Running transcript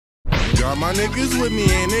Got my niggas with me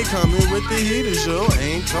and they coming with the heater show.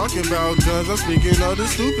 Ain't talking about guns, I'm speaking of the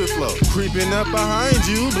stupid flow. Creeping up behind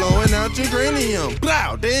you, blowing out your cranium.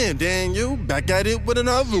 Blow, damn, Daniel, back at it with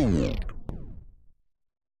another one.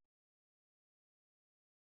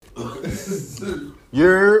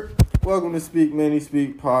 Welcome to Speak Manny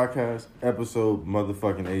Speak podcast, episode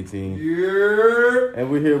motherfucking 18.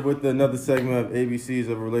 And we're here with another segment of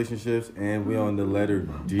ABCs of relationships, and we're on the letter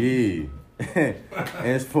D. And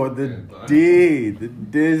it's for the D, the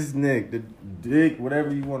Disney, the dick,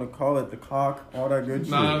 whatever you want to call it, the cock, all that good shit.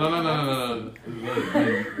 No.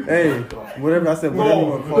 Hey, whatever I said, whatever you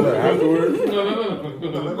want to call it afterwards. You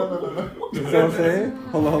know what I'm saying?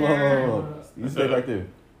 Hold on. You stay back there.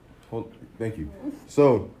 Thank you.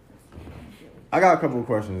 So, I got a couple of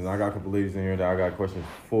questions, and I got a couple of ladies in here that I got questions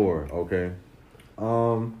for, okay?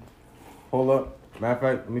 Hold up. Matter of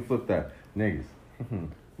fact, let me flip that. Niggas.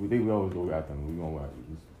 We think we always go after them. We gonna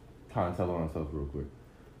just kind of tell on ourselves real quick.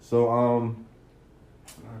 So,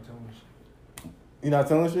 you're not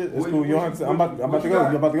telling shit? It's cool. You don't have to. I'm about to go.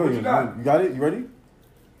 You're about to go. You got it? You ready?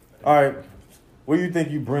 All right. What do you think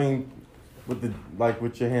you bring with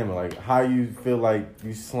with your hammer? Like, how you feel like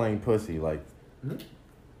you slang pussy? Like,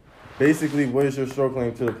 basically, what is your stroke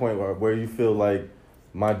claim to the point where you feel like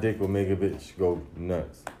my dick will make a bitch go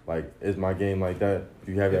nuts? Like, is my game like that?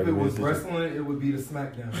 Do you have that? If it was wrestling, it would be the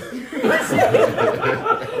SmackDown. I'm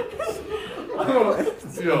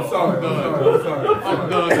sorry.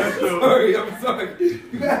 I'm sorry.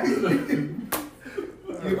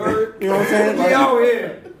 You heard? You know what I'm saying? We out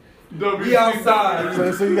here. We outside.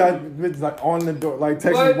 So you got bitches like on the door, like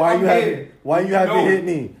texting, why you haven't hit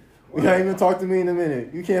me? You can't even talk to me in a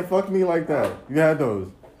minute. You can't fuck me like that. You had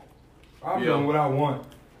those. I'm doing what I want.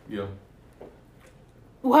 Yeah.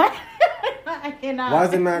 What? I cannot. Why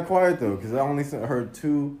is it mad quiet though? Because I only heard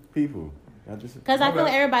two people. Because I feel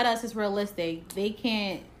like everybody else is realistic. They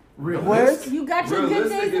can't. Realistic? You got your good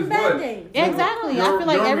days and bad days. Exactly. I feel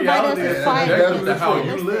like everybody else is quiet. That's how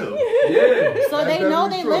you live. Yeah. So they know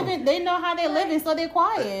they living. They know how they living. So they're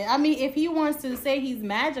quiet. I mean, if he wants to say he's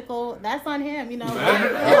magical, that's on him. You know,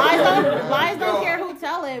 lies don't care who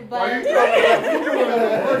tell it. But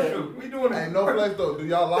we doing Ain't no flex though. Do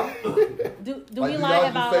y'all lie? do we lie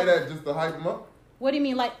about? Do y'all just say that just to hype him up? What do you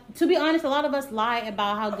mean? Like, to be honest, a lot of us lie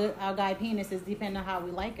about how good our guy penis is, depending on how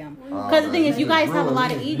we like him. Because the thing is, you guys have a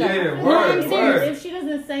lot of ego. Yeah, no, I'm serious. If she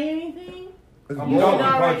doesn't say anything, I'm you going should to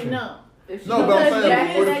already punch know. No, but I'm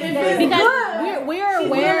saying, what if she says Because we're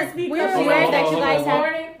aware that you guys have.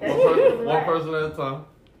 One person at a time.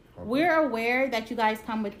 We're aware that you guys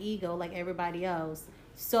come with ego like everybody else.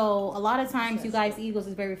 So a lot of times, you guys' egos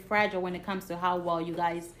is very fragile when it comes to how well you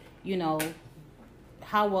guys,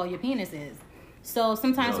 how well your penis is. So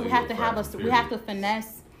sometimes we have to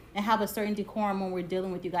finesse and have a certain decorum when we're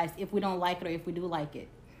dealing with you guys if we don't like it or if we do like it.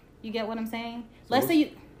 You get what I'm saying? Let's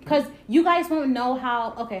say because you guys won't know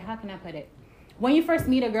how can I put it? When you first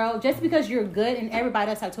meet a girl, just because you're good and everybody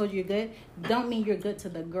else have told you you're good, don't mean you're good to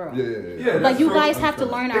the girl. Yeah. Like you guys have to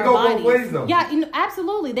learn our bodies. Both ways, though. Yeah,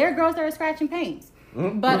 absolutely. There are girls that are scratching paints.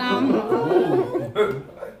 But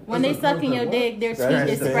when they suck in your dick, their teeth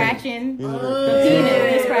is scratching the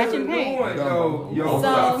penis is scratching paint. Yo,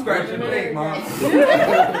 stop scratching paint, mom.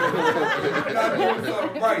 Not doing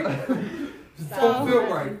something right. Just don't feel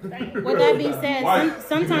right. With that being said,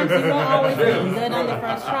 sometimes you won't always be good on the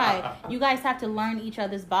first try. You guys have to learn each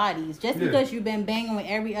other's bodies. Just because you've been banging with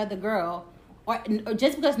every other girl, or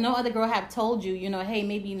just because no other girl have told you, hey,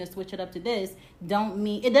 maybe you need to switch it up to this,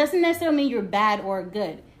 it doesn't necessarily mean you're bad or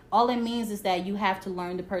good. All it means is that you have to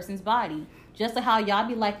learn the person's body. Just like how y'all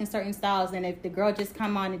be liking certain styles, and if the girl just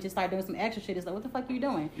come on and just start doing some extra shit, it's like, what the fuck are you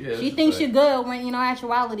doing? Yeah, she thinks you're good when, in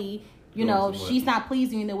actuality, she's not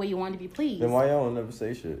pleasing you the way you want to be pleased. Then why y'all never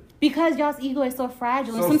say shit? Because y'all's ego is so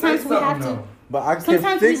fragile, and sometimes we have to. But I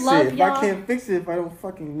can't fix it. If I can't fix it, if I don't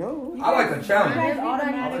fucking know. I like a challenge. You guys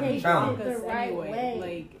automatically challenge. the right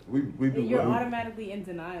way. You're automatically in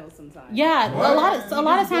denial sometimes. Yeah, a lot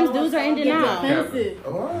of times dudes are in denial. Defensive.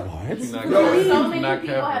 What? So many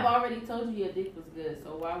people have already told you your dick was good,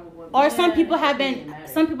 so why would one? Or some people have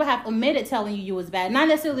omitted telling you was bad. Not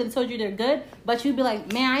necessarily they told you they're good, but you'd be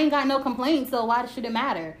like, man, I ain't got no complaints, so why should it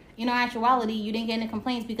matter? In actuality, you didn't get any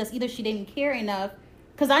complaints because either she didn't care enough.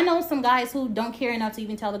 Because I know some guys who don't care enough to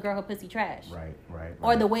even tell the girl her pussy trash. Right.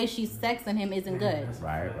 Or the way she's sexing him isn't good.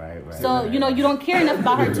 Right. So, you don't care enough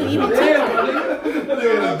about her to even tell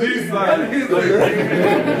her.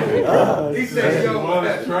 He said, yo,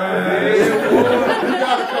 that trash.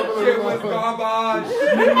 Shit was garbage.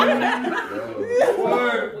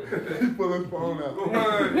 He pull his phone out.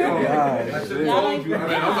 I should have told you. Man,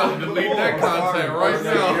 I'm about to delete that content right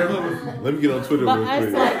now. Let me get on Twitter But real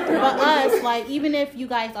us, quick. like, even if you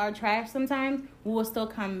guys are trash sometimes, we will still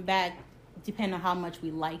come back depending on how much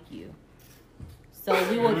we like you. So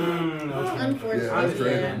we will. Unfortunately. Yeah, that's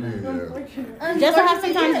crazy to me, yeah. Just so how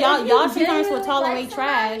sometimes y'all sometimes will tolerate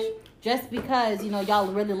trash just because y'all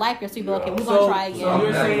really like her. So you be okay, we're gonna try again. So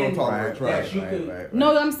you're never saying gonna tolerate trash. that you could.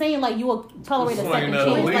 No, I'm saying like you will tolerate a second Swing that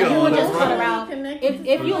chance. Like Leo you will on just the cut front. around.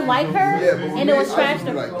 If you like her Yeah, but and it was trash,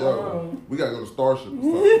 like, yo, we gotta go to Starship or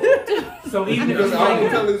something. So even if Because you I like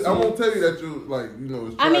won't tell you that you like,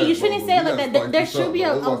 it's I mean, you trash, shouldn't but say it we like gotta that. spike There this should up, be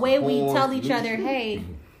bro. a Let's watch way some we porn, tell some each new other, shit. hey.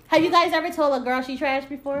 Have you guys ever told a girl she trash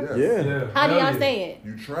before? Yes. Yeah. How do Hell y'all yeah. say it?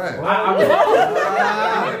 You trash.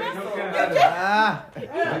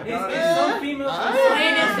 It's some females.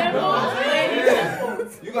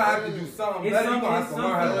 You gonna have to do something It's better. You some- gonna have it's to some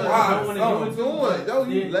learn how to females ride. don't Something. wanna do it. Yo,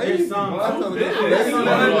 you There's lazy. some- bro. I tell you, there's you lazy. some- Hold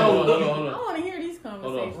I on. want to hear these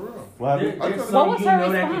conversations. For real. What happened? There's What some was you her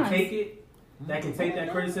know that response? can take it, that can take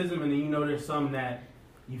that criticism, and then there's some that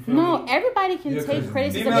you feel No, me? everybody can Yeah, take 'cause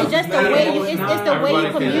criticism. females It's just is the mad way at you. us. It's the Everybody way you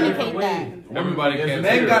can. communicate that. Everybody can't. Men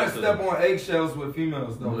say gotta that, step so. on eggshells with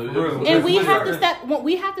females though. For And real. And we Because have to are- step.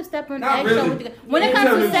 We have to step on Not eggshell really. with the, when it comes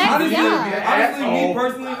to sex. Honestly, Yeah, honestly, me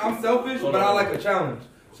personally, I'm selfish, but I like a challenge.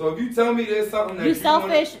 So if you tell me there's something that you wanna-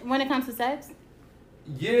 selfish when it comes to sex.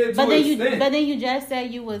 yeah, to But an then extent. you just said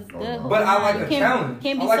you was good. But I like You a can't- challenge.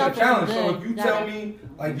 Can't be I like a selfish challenge. and So good. if you Gotta- tell me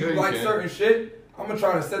like you Yeah, you like can. certain shit, I'm gonna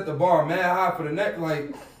try to set the bar mad high for the next,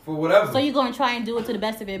 like for whatever. So you gonna try and do it to the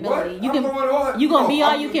best of your What? ability. You I'm can. going all- You gonna no, be all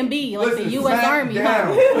I'm- you can be, like listen, the U.S. smack Army. down.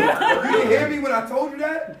 Huh? You didn't hear me when I told you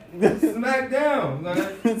that? Smack down,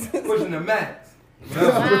 like, pushing the max.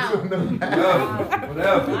 Whatever.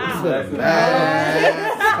 Whatever.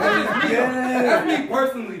 That's me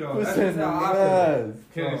personally though. That's just how I feel.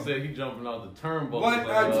 Kenny said he jumping out the turnbuckle. What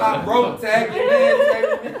top rope tagging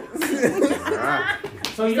man?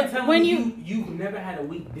 So you're telling when me you've never had a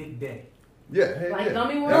weak dick day? Yeah, hey, Like yeah.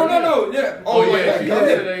 gummy worms? No, yeah. Oh yeah, she yeah.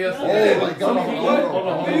 said that yesterday. Oh, like Some gummy people- worm. Hold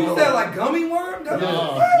on. When you said like gummy worm? That's Yeah, I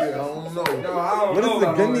don't know. No, I don't What know is the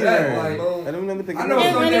about gummy all that. worm? Like, I don't know what the I gummy know worm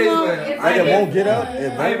And some when it days won't- when Like I it ain't won't been- get up?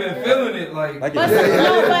 I ain't been feeling it like. Like But it-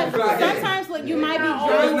 no, but Right. sometimes like you might be It's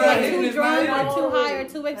drunk, not like hitting, too it's not drunk, hitting. or too high, or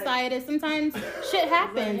too excited. Sometimes shit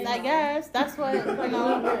happens. I guess that's what you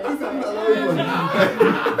know.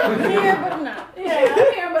 I'm here, but I'm not. Yeah,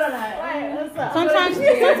 I'm here, but I'm not. Right, what's up? Sometimes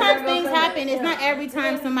things happen. It's not every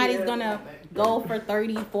time somebody's gonna go for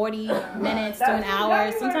 30, 40 minutes to an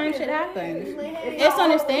hour. Sometimes shit happens. It's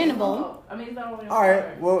understandable. I mean, it's not only All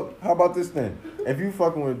right. Well, how about this then? If you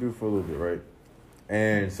fucking with a dude for a little bit, right?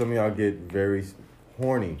 And some of y'all get very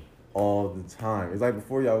horny all the time. It's like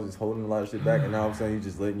before y'all was just holding a lot of shit back, and now all of a sudden you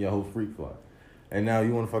just letting your whole freak fly, and now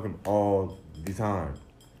you want to fuck him all the time.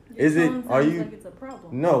 Is it? Are you? Like it's a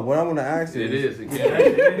problem. No. What I'm gonna ask you It is. It can.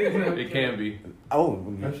 It can be. Oh,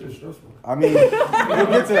 That shit's stressful. I mean, we'll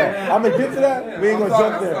get to that. I'm gonna get to that. We ain't gonna I'm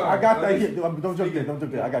jump sorry, there. I'm I got sorry. that. Don't jump there. Don't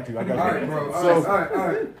jump there. I got you. I All got you. right, bro. All So,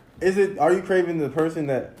 right. is it? Are you craving the person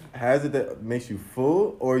that has it that makes you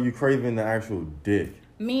full, or are you craving the actual dick?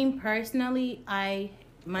 Me personally,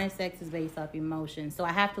 my sex is based off emotion, so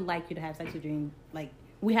I have to like you to have sex with you. And, like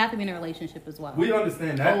we have to be in a relationship as well. We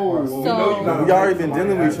understand that. Oh, part. so- We know you gotta We already like been somebody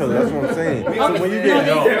dealing with each that other. That's what I'm saying. We So when you understand.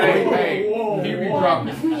 get Hey, he be dropping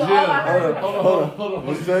gems. hold on.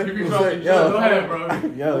 What you say? He be What you dropping say? gems. Yo. Go ahead, bro.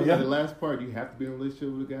 Yo, The yo. last part, you have to be in a relationship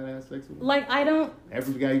with a guy that has sex with. Like I don't.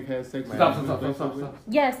 Every guy you've had sex with. Stop.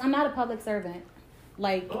 Yes, I'm not a public servant.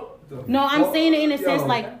 Like The no, I'm fuck? saying it in a sense Yo.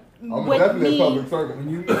 like I'm with definitely me. a public servant. When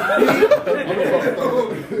you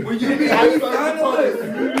When when you be I you serve kind the of public.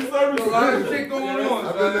 listen. There's a lot of shit going on.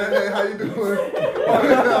 I've been there, hey, how you doing?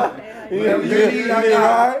 You didn't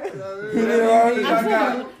ride? You didn't ride? I'm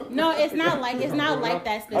telling you, no, it's not like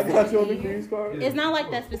that I got you on the specifically. greens card. It's not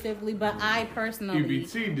like that specifically, but I personally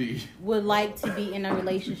EBTD. would like to be in a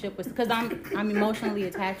relationship with, because I'm emotionally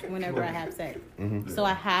attached whenever I have sex. So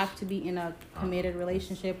I have to be in a committed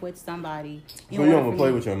relationship with somebody. in So you order don't for play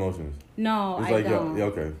me- with your emotions? No, It's I like, don't. yeah,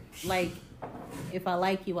 okay. Like, if I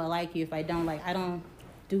like you, I like you. If I don't, like, I don't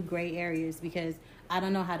do gray areas because I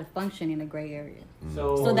don't know how to function in a gray area.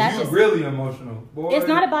 So that's You're just- really emotional, boy. It's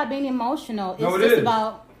not about being emotional. It's No, it just is.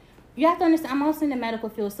 about. You have to understand. I'm also in the medical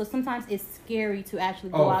field, so sometimes it's scary to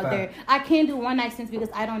actually go Oh, out fact. there. I can't do one night stands because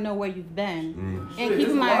I don't know where you've been. And Shit, keep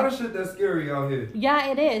there's in a lot mind, of shit that's scary out here. yeah,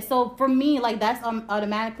 it is. So for me, like that's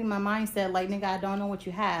automatically my mindset. Like nigga, I don't know what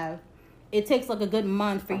you have, it takes like a good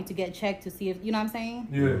month for you to get checked to see if you know what I'm saying.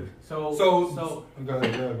 Yeah. So go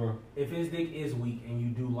ahead, bro. if his dick is weak and you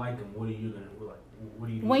do like him, what are you gonna like? What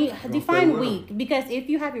do you do? When you define weak, because if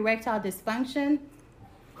you have erectile dysfunction.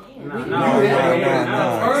 Nah.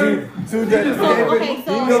 Two days. So, okay,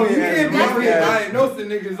 so You can't be diagnosing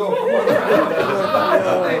niggas off.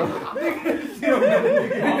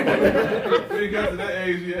 We got to that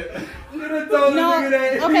age yet.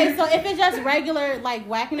 no, okay, so if it's just regular like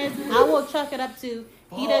whackness, I will chalk it up to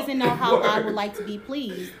he doesn't know how I would like to be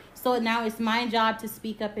pleased. So now it's my job to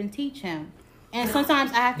speak up and teach him. And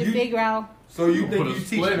sometimes I have to figure out. So you think you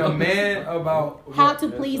teaching a man about how to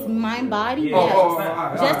please my body?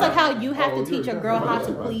 Yeah. Yes. Just like how you have to teach a girl how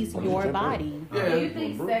to please your body. Do you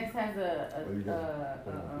think sex has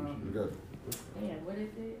what is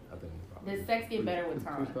it? Does sex get better with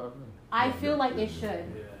time? I feel like it should.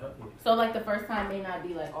 So like the first time may not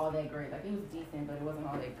be like all that great. Like it was decent, but it wasn't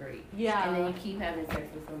all that great. Yeah. And then you keep having sex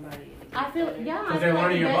with somebody. I feel I they're feel like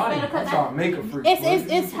learning your body. I'm trying to make a freak.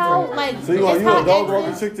 It's how like So you a dog walking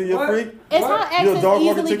exes, chick to your freak? it's how You a exes dog walking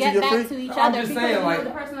easily chick to get your back freak? to each I'm other just because saying, you know like, the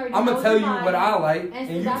person already I'm gonna knows tell you your what body. I like, and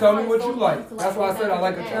you that's tell why me it's what so you easy like. to, That's why I said I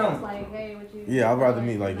like a ask, challenge. like, hey, what you- Yeah, I'd rather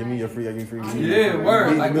me like give me your freak, I give you free. Yeah,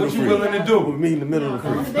 word. Like what you willing to do? With me in the middle of the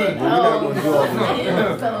freak. But we're not gonna do all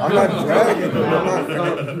this. I'm not dragging. I'm not.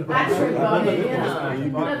 I trip on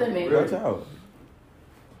it, Watch out.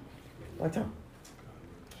 Watch out.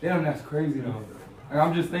 Damn, that's crazy though. Like,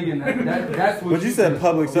 I'm just thinking that's what. But you said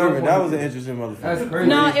public servant. That was an interesting motherfucker. That's crazy.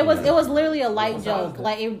 No, it was literally a light joke.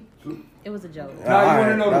 Like it was a joke. Now you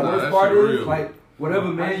want to know the worst That's part is real. like whatever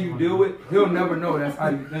man you deal with, he'll never know that's how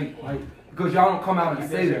you think. Like because y'all don't come out and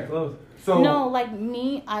say that. So No, like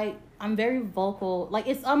me, I'm very vocal. Like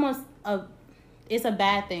it's almost it's a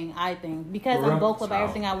bad thing, I think, because I'm vocal about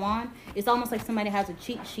everything I want. It's almost like somebody has a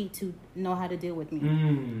cheat sheet to know how to deal with me.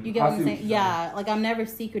 You get what I'm saying? Yeah, like I'm never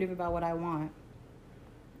secretive about what I want.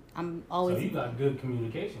 I'm always. So you got good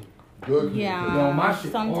communication. Good. Yeah, Yo, my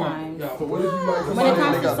shit sometimes. So what if you like When it somebody comes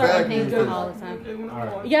that to got certain bad things, communication? all the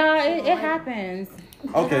time. Yeah, it happens.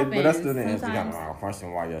 Okay, but that's happens still the answer. You sometimes. got a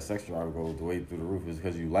question why your sex drive goes way through the roof is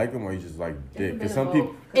because you like him or you just like dick? Because some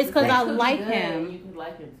people. It's because I Could be like good, him. You can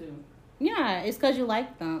like him too. Yeah, it's because you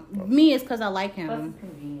like them. Me, it's because I like Plus him. it's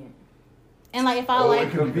convenient. And like if I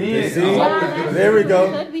like. convenient. See? Yeah, There we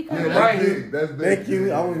go. Could be Yeah, convenient. that's big. That's big. Thank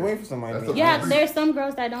you. I was waiting for somebody. That's to a- Yeah, there's some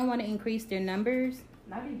girls that don't want to increase their numbers.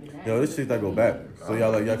 Not even that. Yo, this shit that go back. So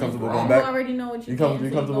y'all comfortable going You back? already know what You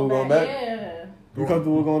getting, comfortable so going go back? Yeah. You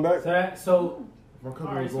comfortable going back? So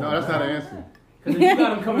Alright, No, that's not an answer. because if you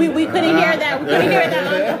got him coming, We couldn't hear that. We couldn't hear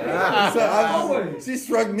that. She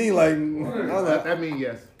struck me like, I was like, That means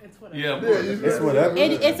yes. It's whatever. Yeah, it's whatever.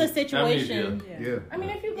 It's a That means situation. yeah. I mean,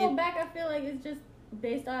 if you go back, I feel like it's just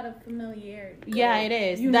based out of familiarity. Yeah, it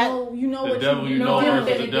is. You That- know The what devil you know what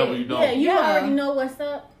versus the devil you don't. Yeah, you Yeah. already know what's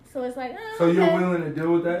up, so it's like. So you're okay. willing to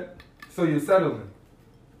deal with that? So you're settling?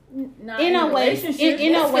 Not In a way, relationship.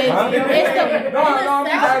 in a way, Huh? it's the. No, I'm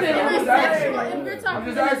just asking. In I'm a just asking. sexual, if you're I'm talking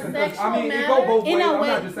just in a asking. 'Cause, sexual I mean, it matter, go both ways. In a I'm way,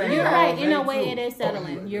 not just saying you're all right. In a men, way, too. it is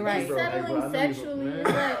settling. You're right. settling sexually, it's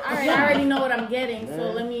like, all right, I already know what I'm getting, so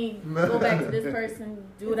let me go back to this person,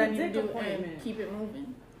 do what I need to do, and keep it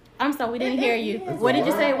moving. I'm sorry, we didn't hear you. What did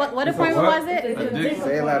you say? What appointment was it?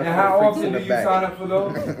 Say a lot And of how freaks often in do the you back. sign up for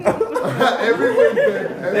those? Every weekend.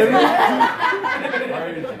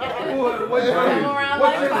 What's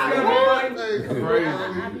your schedule like? I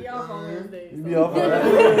be off on Wednesdays. You be off on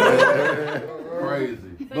Crazy.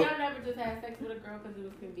 So y'all never just had sex with a girl because it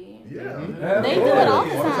was convenient? Yeah. They do it all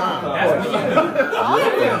the time. All the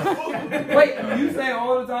time. Wait, you saying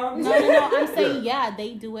all the time? No. I'm saying yeah,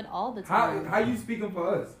 they do it all the time. How you speaking for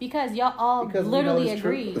us? Because y'all all Because we literally know it's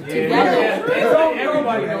true. agree Yeah. together.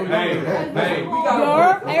 Everybody knows that. Hey, We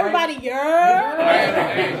got Everybody,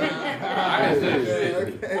 I didn't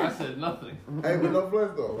say shit. I said nothing. Hey, but no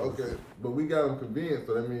flex though. Okay, but we got them convinced,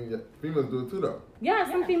 so that means females do it too though. Yeah,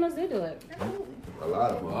 some females do it. A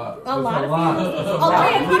lot of them. A lot of lot. females. Okay,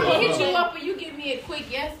 Okay, if people hit you up and you give me a quick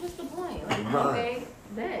yes, what's the point? Like, Right. okay,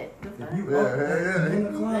 bet.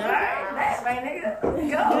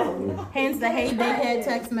 hence the hey big head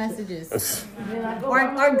text messages.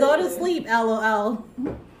 Or go to sleep, LOL.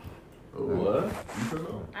 What?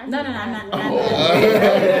 No, I'm not.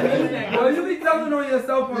 Well, you be telling on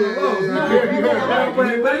yourself on the low. Yeah. But I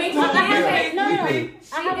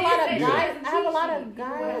have a lot of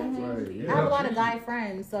guys. I have a lot of guy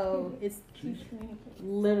friends, so it's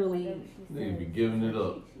literally They be giving it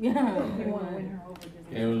up. yeah.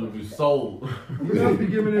 And it'll be sold. you gotta be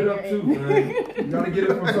giving it up too, man. You gotta get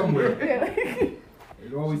it from somewhere.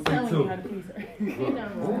 It always take two.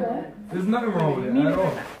 There's nothing wrong with it at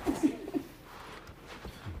all.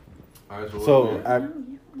 All right, so that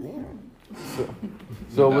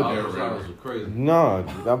with was crazy. no,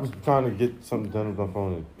 I was trying to get something done with my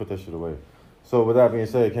phone and put that shit away. So with that being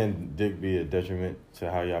said, can dick be a detriment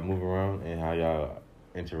to how y'all move around and how y'all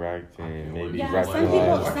interact and maybe Yeah, some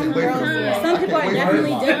rationalize? people are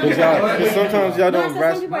definitely different. Cause sometimes y'all don't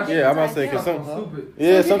rationalize. Yeah, I'm about to say, cause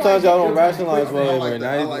sometimes y'all don't rationalize well. And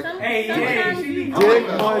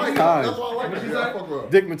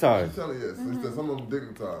Dickmatized. I'm telling you, yes. Some of them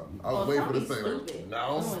dignitized. I was waiting for this thing.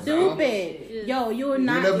 Stupid. Yo, you will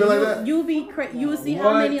not. never been like that? You will see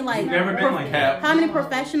how many like. Never been like that. How many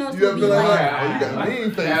professionals You will ever be been like like. that? Oh, you got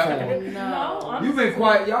mean face on. No. You've been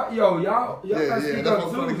quiet, y'all. Y'all Yeah, gotta speak that's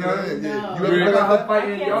up what I'm too, saying. man. Yeah. No. You ever been like Y'all that?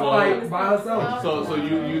 fighting, y'all fight by herself. So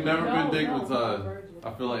you never been dickmatized. I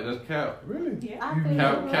feel like that's cap. Really? Cap.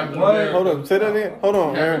 Hold on, say that again. Hold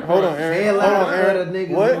on, Aaron. Hold on, Aaron. Hold on,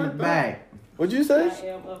 Aaron. What? What'd you say? I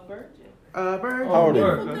am a virgin. How old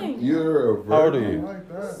are you? You're a How old are you? like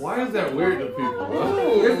that. Why is that weird to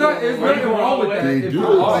people? It's nothing wrong with that. They If do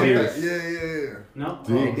you're all exist. here. Yeah. No.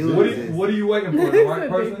 What are you waiting for? The right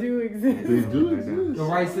person? They do exist. The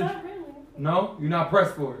right situation? No? You're not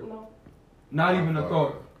pressed for it? No. Not even a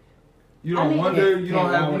thought? You don't wonder? You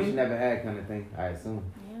don't have what you any? never had kind of thing, I assume.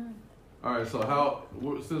 All right, so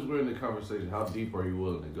since we're in the conversation, how deep are you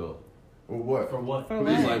willing to go? Well, what? For what?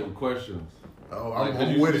 Just like with questions. Oh, Like,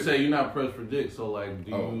 I'm you with it. say you're not pressed for dick, so like,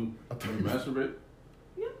 do you Oh. masturbate?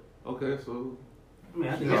 Yeah. Okay, so. I mean,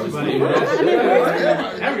 I think Yeah, everybody.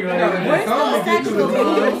 We're still sexual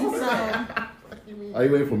beings, so. Are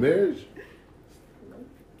you waiting for marriage?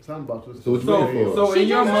 Something about this. So what you So, waiting for? so in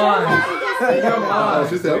your mind, Oh,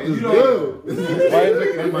 she said, I'm just good. What do you mean? Why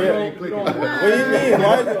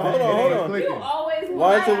is it, hold on.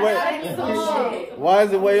 Why is it way? Why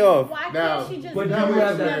is it way off? Why Now, can't she just but go do you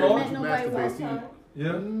have and that never thought? met nobody one time?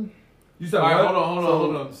 yeah? You said All right, what?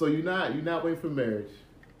 hold on. So you're not waiting for marriage,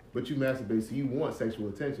 but you masturbate, so you want sexual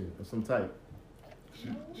attention of some type. She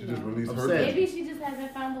just released I'm her. saying. Maybe she just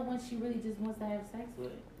hasn't found the one she really just wants to have sex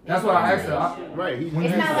with. That's why I asked her. Right. When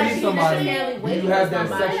It's you not like see she somebody, necessarily do you waiting have for that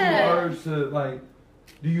somebody. sexual urge to like?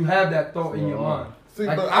 Do you have that thought in your mind? See,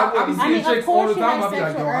 Like, but I be I seeing mean, of chicks all course the you time. have I be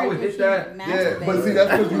like, sexual yo, I would urge hit if that. you Yeah, masturbate. but see, that's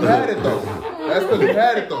because you had it though. That's because you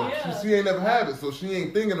had it though. She ain't never had it, so she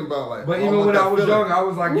ain't thinking about like. But oh, even what when that I was feeling. young, I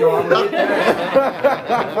was like, yo, I would hit that.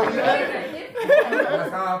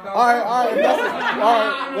 That's how I felt. All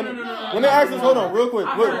right. When they ask us, hold on, real quick.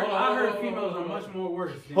 I heard females are much more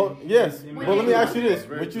worse. Yes. Well, let me ask you this.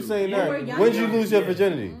 What you saying now? When did you lose your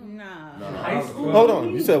virginity? High school. Hold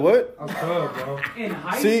on. You said what? I'm tough, bro. In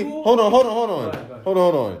high See, school. hold on.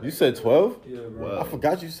 You said 12? Yeah, bro. I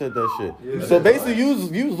forgot you said that shit. Yeah. So basically, you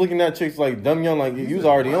was looking at chicks like dumb young, like you was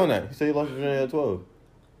already on that. You say you lost your virginity at 12.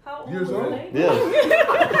 How old Years were old? they? Yeah.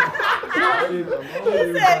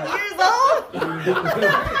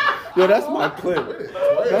 Yo, that's my clip.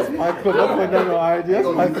 That's my clip. I'm putting that on IG. That's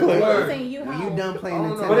my clip. When you done playing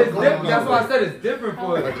Nintendo? But it's different. That's why I said it's different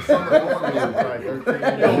for it. Yo,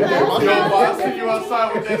 I see you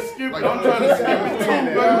outside with that skip. I'm trying to skip it too,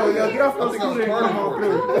 man. Get off the scooter. I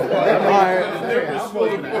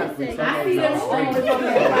see them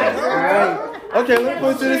Alright. Okay, let me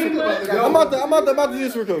put it to this. I'm about to do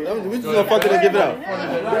this real quick. We just gonna fuck it and give it out.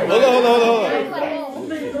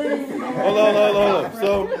 Hold on.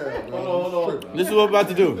 So, this is what we're about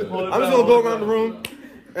to do. I'm just gonna go around the room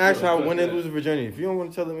and ask how when they lose their virginity. If you don't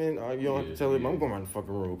want to tell them, you don't have to tell them. I'm going around the fucking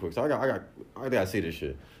room real quick. So I gotta see this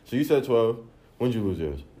shit. So you said 12. When did you lose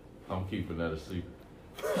yours? I'm keeping that a secret.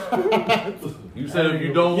 You said if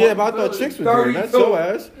you don't want Yeah, but I thought chicks were doing that. That's your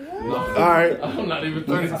ass. No. All right. I'm not even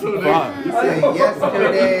 32. Fine. You said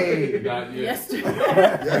yesterday. Not yet.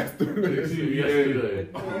 Yesterday.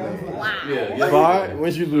 Wow. Yeah. Fine. When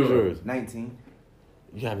did you lose yours? 19.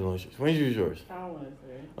 You haven't lost yours. When did you lose yours? I don't want to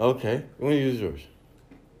say. Okay. When did you lose yours?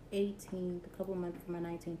 18, a couple months for my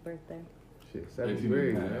 19th birthday. Shit, 7th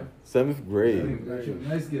grade, man. 7th grade.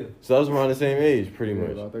 Nice gift. So I was around the same age, pretty Yeah,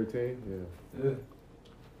 much. about 13. Yeah.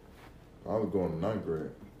 I was going to 9th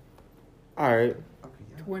grade. All right.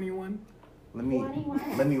 21. Let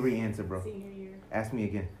me re-answer, bro. Senior year. Ask me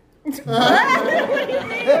again.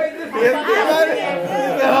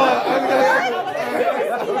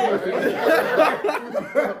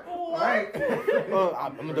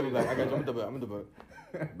 I'm gonna double back. I got you. I'm gonna double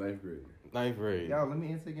back. 9th grade. 9th grade. Y'all, let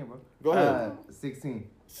me answer again, bro. Go ahead. 16.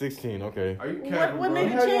 16. Okay. Are you capping, What bro?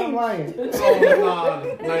 made it change? lying. Oh,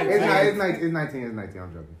 nah, 19. It's 19.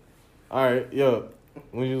 I'm joking. All right. Yo,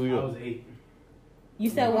 when you lose I yours? was 8. You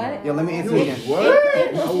said what? Yo, let me answer again. What? I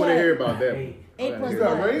want to hear about that. 8. 8 plus You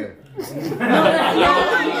got what? raped? That's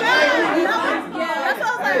what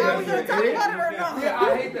I was like, are we gonna talk about it or not? Yeah, I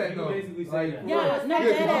hate that though. basically say that. Yeah, no, Yeah,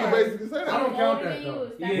 you can basically say I that. don't count that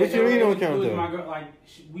though. Yeah, What you mean don't count it was that? my girl, like,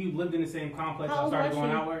 we lived in the same complex. How I old started was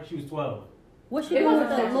going she? out with her. She was 12. What's she doing with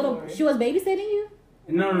the little? She was babysitting you?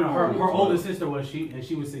 No. Her older sister was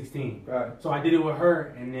she was 16. Right. So I did it with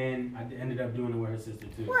her, and then I ended up doing it with her sister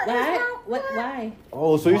too. Why? Why?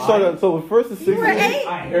 Oh, so you started. So first the 16.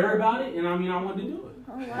 I heard her about it, and I wanted to do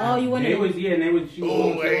it. Oh, you wanted. They was She was.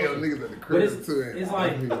 Oh, hey, yo, niggas at the But crib too. it's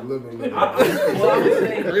like. living. I would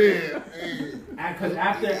say. Yeah. Because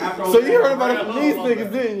after. So you heard about it from these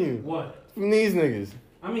niggas, didn't you? What? From these niggas.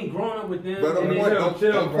 I mean, growing up with them. But and don't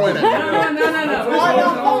then- don't point at me. No. That's all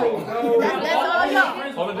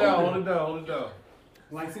y'all. Hold it down.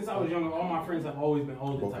 Like, since I was younger, all my friends have always been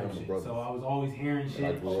older Both type of my shit. brothers. So I was always hearing shit.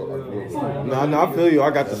 I grew up. No, I feel you.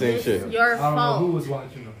 I got the same It's shit. your I don't know who fault. was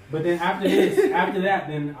watching them. But then after that,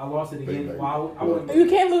 then I lost it again. Well, I wouldn't. You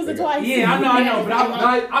can't lose it twice. Yeah, I know. But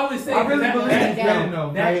I would say I really that, believe that, that, that,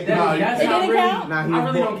 no. that's It not didn't really. count? Nah, he I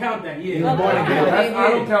was really born- don't count that. Yeah. he was born again. I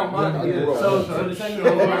don't count mine. I grew up. So the second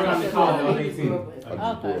one, I got to college. I was 18.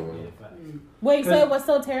 Okay. Wait, so it was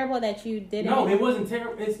so terrible that you didn't? No, it wasn't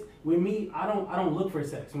terrible. It's with me. I don't look for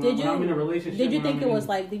sex when, when I'm in a relationship. Did you when think I'm it was in-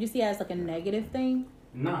 like? Did you see it as like a negative thing?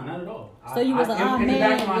 Nah, not at all. So you was like, oh, in the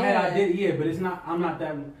back of my man, head, I yeah. did, yeah, but it's not. I'm not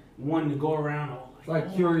that one to go around. Oh, It's like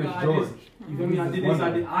oh Curious my God, George. You feel me? I did this.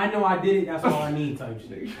 I did. I know I did it. That's all I need. Type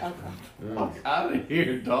shit. Okay. Fuck out of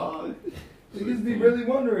here, dog. Niggas be really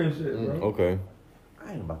wondering shit, bro. Okay.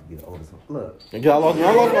 I ain't about to get the oldest one. Look. Yeah, I lost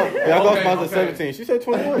mine Okay. at 17. She said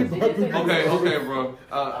 21. Okay, bro.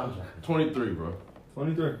 23, bro.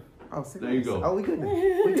 23. Oh, There you go. Oh, we good now.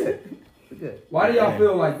 We good. We good. Why do y'all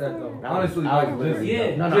feel like that though? Honestly, like just,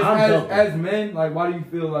 Yeah. No, just I'm joking. as men, like why do you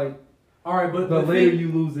feel like All right, but the later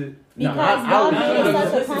you lose it? Because I y'all was- make it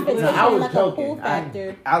such a listen, competition, I was like a joking. cool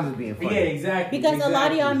factor. I was just being funny. yeah, exactly. Because a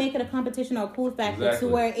lot of y'all exactly. make it a competition or a cool factor Exactly.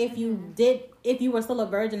 to where if you were still a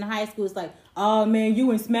virgin in high school, it's like, oh man, you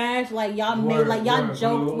and Smash, like y'all made, like y'all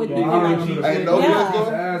joked with the I like, remember Hey, the no Yeah. business,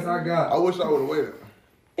 the ass I I got. wish I would have waited.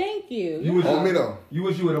 thank you. You wish On me though. You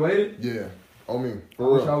wish you would have waited? Yeah. On me. I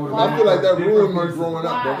For wish I real. would've I feel like that different ruined me person. growing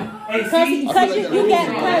up, bro. Hey, Because see, I feel you like get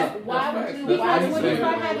that Why would you? because when you Why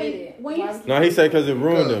start would having when you No, he said because it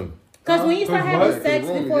ruined him. because when you start Cause having what? sex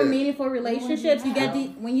Cause before yeah. meaningful relationships, you get the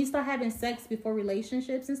when you start having sex before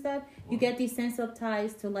relationships and stuff, you get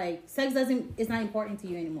desensitized to like sex is not important to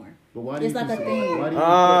you anymore. But why do It's you like a put- thing. Why do you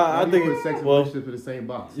I put think sex it's- and well- relationship in the same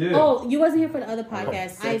box? Yeah. Oh, you wasn't here for the other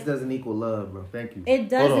podcast. Sex doesn't equal love, bro. Thank you. It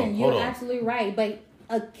doesn't. Hold on. You're absolutely right. But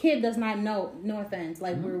a kid does not know. No offense.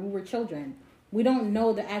 Like we were children. We don't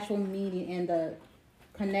know the actual meaning and the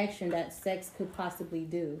connection that sex could possibly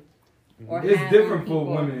do. Or It's have different on for people.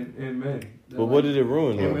 women and men. But what did it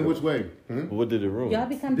ruin, In though? which way? What did it ruin? Y'all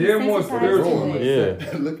become They're more desensitized spiritual to with it.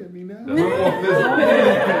 Yeah. Look at me now. We're more physical.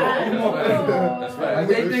 We're more physical. That's Like right.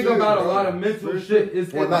 they think about a lot of mental shit.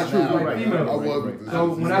 It's Well, not like true. like I females. wasn't. So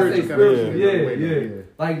when I say spiritual, Yeah. yeah.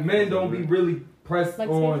 Like men don't be really pressed Like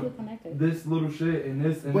spiritually on connected. this little shit and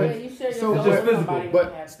this and But- this. You share So, your it's just phone with physical. somebody But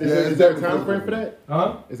when you have is Yeah, there, it's is there a definitely time frame for that?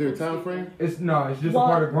 Huh? Is there a time frame? It's just a Well,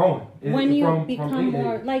 part of growing. When you from become any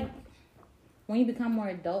more age. like when you become more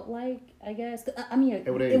adult-like, I guess. I mean,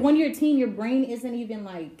 At what age? when you're a teen, your brain isn't even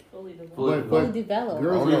like fully developed. Fully fully developed.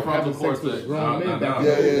 Girls Oh, are no, having course sex with it- grown men no, back no.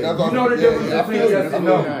 Yeah, then. yeah, that's You all. know the yeah, difference yeah, I between feel yes you. and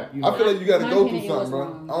I no. feel you. I feel like you got to My go opinion, through it was something, bro.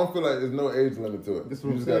 wrong. I don't feel like there's no age limit to it. That's You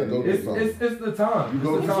what just I'm got to saying. go through It's something. the time. You It's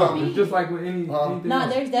go the through time. something. It's just like with anything No,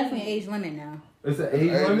 else. there's definitely an age limit now. It's an age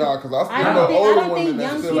Hey, limit. nah, because I I still don't know think- I older don't think women that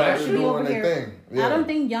young still people out should there be doing over their here. thing. Yeah. I don't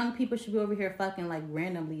think young people should be over here fucking like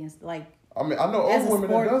randomly and like I mean, I know as older a women that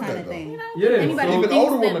sport does kind that of though. thing. Yeah, Anybody Even thinks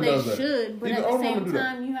older that women they does that. should, but Even at the older same women do that.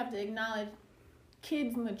 time, you have to acknowledge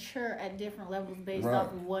kids mature at different levels based Right.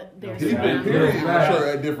 off of what they're He's been surrounded period by. mature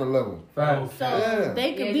at different levels. Facts. So Yeah.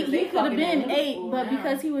 they could Yeah, be. 'cause He they could have fucking been in middle 8, school but now.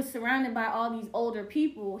 because he was surrounded by all these older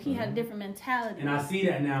people, he had a different mentality. And I see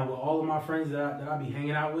that now with all of my friends that I be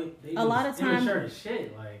hanging out with. They A lot of times- immature as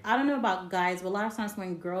shit. Like I don't know about guys, but a lot of times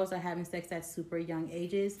when girls are having sex at super young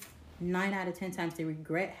ages, 9 out of 10 times they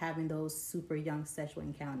regret having those super young sexual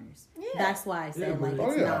encounters. Yeah. That's why I said like Oh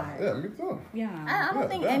it's yeah, not. yeah, me too. Yeah. I don't Yeah,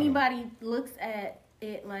 think definitely. anybody looks at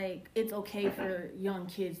it like it's okay for young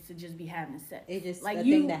kids to just be having sex. It's just like a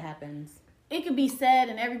you, thing that happens. it could be said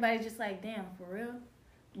and everybody's just like, damn, for real.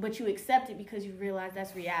 But you accept it because you realize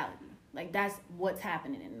that's reality. Like that's what's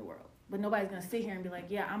happening in the world. But nobody's gonna sit here and be like,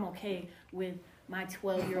 yeah, I'm okay with my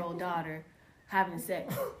 12-year-old daughter having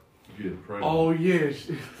sex. Oh yeah.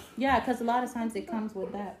 Yeah, because a lot of times it comes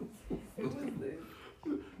with that.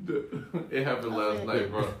 It happened last night,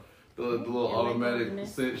 bro. The little automatic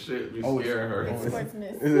scent shit be scaring her. It's sports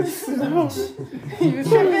miss. Is it? He was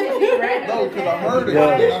tripping. No, because I heard it. Yeah.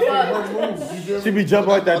 I seen her move. You She be jumping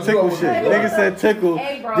like that tickle shit. Nigga said tickle.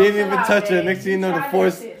 Hey, bro, Didn't chill even out, touch it. babe. Next thing you know, the Try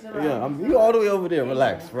force. that shit, chill Yeah, out. you all the way over there.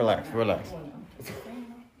 Relax.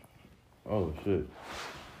 Oh shit.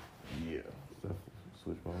 Yeah.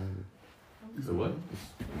 Switch behind you. So what?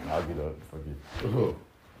 I'll get up. Fuck it.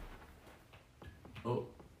 Oh.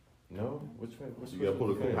 No? Which one? You gotta pull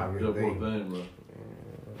the thing. You gotta pull the thing, bro.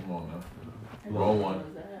 Come on now. Wrong one.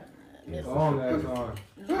 Long ass arm.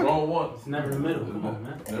 Wrong one. It's never in the middle. Come on,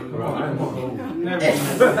 man. Never Never.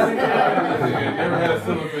 Never had a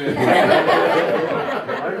cellophane.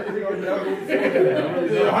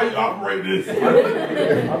 How you operate this? I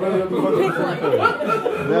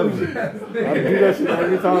do that shit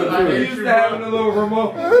every time I used to having a little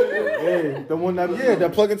remote. Hey, the one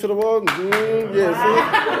that plug into the wall. Yeah, see?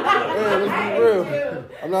 Yeah, let's be real.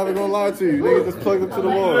 I'm not even gonna lie to you. Niggas just plug into the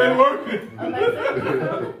wall. It ain't working.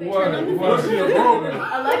 What?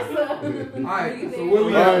 Alexa. Alright, so what we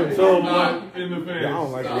Alright, at? so Not in the fence. I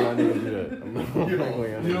don't like when y'all niggas do that. You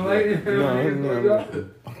don't like it?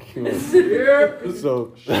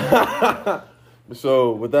 No.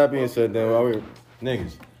 So with that being said, then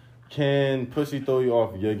niggas, can pussy throw you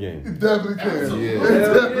off your game? It definitely can. Yeah. It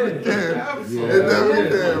definitely can. It definitely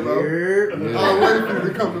can, bro. I was waiting for you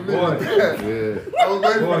to come to me. I was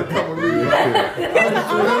waiting for you to come to me.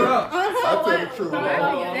 I tell the truth, bro.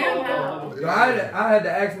 Yo, I had to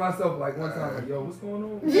ask myself like one time, like, yo, what's going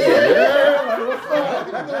on? Yeah, like, what's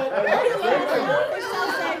up?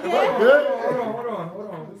 Hold on.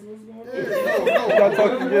 What's going on? You gotta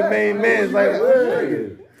talk to your main man. It's like,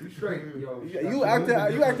 You straight, yo. you acting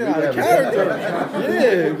out of character.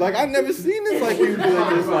 Yeah, like I never seen this like you doing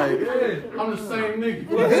this. Like, I'm the same nigga.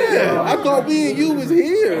 yeah, I thought me and you was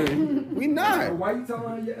here. We not. Why you telling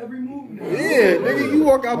her your every move? Yeah, nigga, you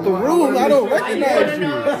walk out the room, I don't recognize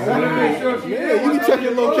you. Yeah, you be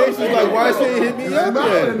checking locations like, why she ain't hit me up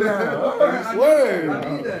yet? Word.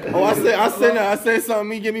 Oh, I said something.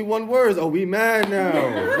 Me give me one word. Oh, we mad now.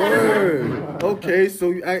 Word. Okay,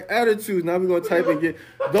 so attitude. Now we gonna type and get.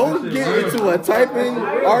 Don't get into a typing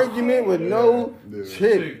argument with no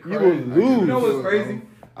chick. You will lose. You know what's crazy?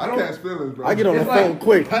 I catch feelings, bro. I get on the phone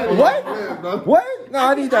quick. What? What? No,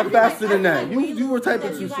 I need that faster than that. You were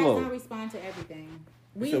typing too You guys slow. don't respond to everything.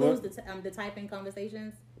 We So lose what? the typing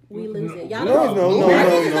conversations. We lose it. Y'all No.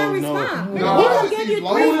 don't respond. We will give you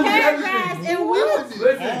 3 paragraphs and we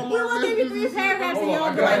will give you 3 paragraphs and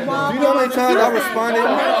y'all be like, well, Do you know how many times I responded?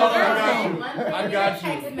 I got you.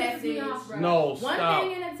 Text message. No, One stop.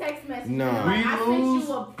 thing in a text message. Nah. Like, I sent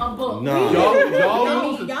you a book. Nah.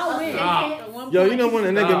 Y'all win. Yo, you know when a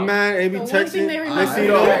nigga mad and be texting, next thing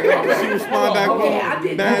you know, she respond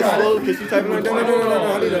back mad slow because she typing like, no,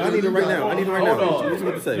 I need it right now. What you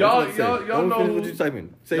about to say? Y'all know what you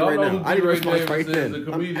typing. Say y'all right know now. who I need a D-Ray response right Davis is, then.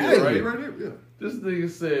 the comedian, I'm right? Yeah. This nigga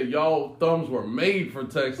said y'all thumbs were made for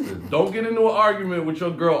texting. Don't get into an argument with your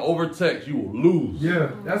girl over text. You will lose.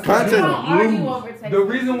 Yeah, that's Content. You don't argue over text. the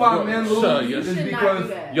reason why men Shut up, lose yes. is should not because do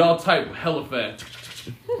that. Y'all type hella fast.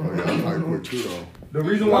 I quick too, though. the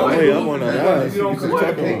reason why Wait, we I'm lose on is that because ass. you don't You keep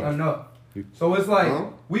talking. communicate enough. So it's like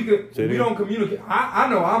we don't communicate. I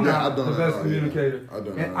know I'm Yeah, not I've done the that best already. communicator, I've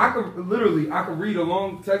done and that. I could read a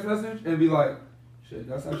long text message and be like, shit,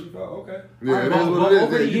 that's how she felt. Okay. Yeah, it But is what it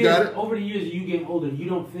over is. the You got years, it? over the years, you getting older. You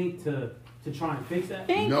don't think to try and fix that?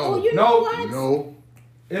 Think, No. oh, you know No. what? No.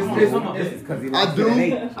 It's I do,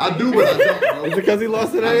 but I don't, bro. Is it because he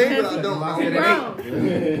lost it at I do, age? but I don't,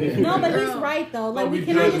 bro. No, but he's right though. Like Don't we be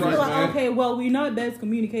cannot just be judged, like, man. okay, well, we're not best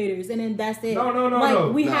communicators, and then that's it. No.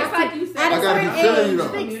 Like we No. have It's like to you said. at I a gotta be feeling certain you, age though.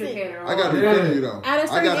 fix it. Communicator. I gotta be Yeah. feeling you, though. At a I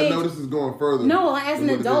certain gotta know age- this is going further. No, like, as than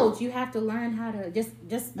an what it adult, is. you have to learn how to just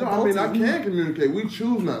No, I mean, I adulting. can communicate. We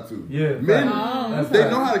choose not to. Yeah. Men, That's they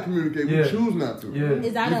right. know how to communicate. We Yeah. choose not to. Yeah.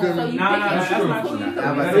 Is that You feel a me? So you Nah, pick nah, and that's choose not who true. you That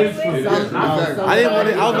communicate is true. with. Yeah, exactly. I didn't want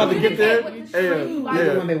to. I was about to get there. Communicate with the Hey, truth. Even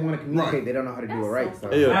yeah. when they want to communicate, they don't know how to do it right.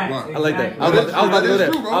 So. Yeah, Facts, I like that. exactly. I was about to go That there.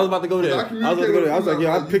 is true, bro. I was about to go there. I was about to go there. I was like,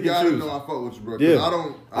 yeah, I pick and You gotta choose. know I fuck with you, bro. 'Cause Yeah.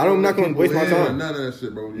 I'm not gonna waste my people in time. None of that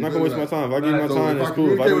shit, bro. I'm not gonna waste my time. If I give you my So time, if that's I cool.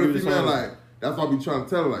 If I communicate don't with give a you female, time, like, that's why I be trying to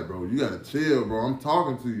tell her, like, bro, you gotta chill, bro. I'm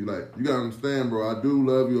talking to you, like, you gotta understand, bro. I do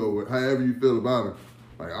love you, or however you feel about it.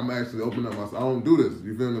 Like, I'm actually opening up myself. I don't do this.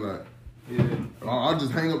 You feel me? Like, I'll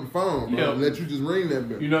just hang up the phone, bro, Yeah. and let you just ring that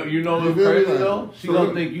bitch. You know You what's feel me? crazy Like, though? She so gonna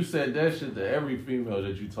look- think you said that shit to every female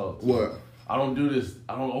that you talk to. What? I don't do this.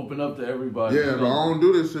 I don't open up to everybody. Yeah, bro, I don't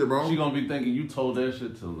do this shit, bro. She gonna be thinking you told that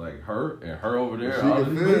shit to like her and her over there. She can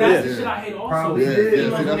feel But it. that's the shit I hate also. Probably. Females, Yeah, when see,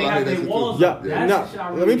 they that's have why their I hate walls that up. shit, That's no, the shit I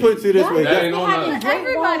let really me put it to you this way. That ain't on us.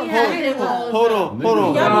 Everybody has their walls. Hold on.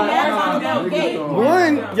 Y'all be mad about the gate.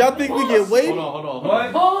 One, y'all think we get way? Hold on.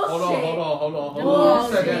 What? Hold on. Who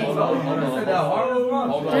said that? Hold on.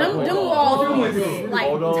 Them walls like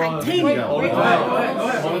titanium. Hold it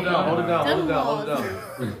down.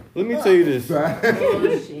 Let me tell you this.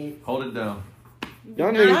 Hold it down.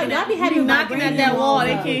 Y'all Y'all niggas, be having knocking at that wall,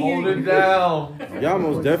 they can't hear Hold you. it down. y'all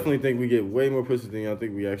most definitely think we get way more pussy than y'all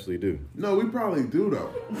think we actually do. No, we probably do though.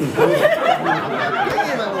 I'm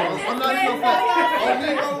not even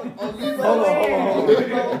gonna on me,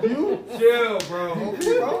 bro. You? Chill, bro. On me,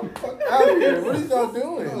 bro. Fuck out of here. What are y'all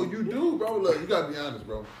doing? No, you do, bro. Look, you gotta be honest,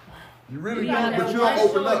 bro. You really do, got but that you don't one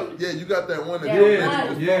open up. choice. Yeah, you got that one that That you one.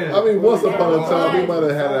 Yeah. I mean, once upon a time, we might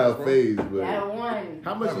have had our phase, but That one.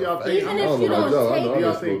 how much do y'all think? Even I if don't you know about don't y'all. I take know it,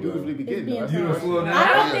 y'all think dudes really be getting being that. You done slow down.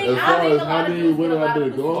 I don't think As far a as lot how of many dudes women get a have lot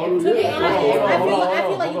been of going pussy. through I this?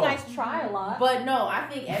 feel like you guys try a lot. But no, I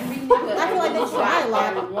think every nigga. I feel like they try a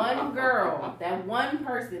lot. That one girl, that one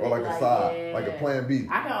person. Or like that a be side, yeah. like a plan B.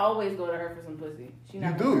 I can always go to her for some pussy. She You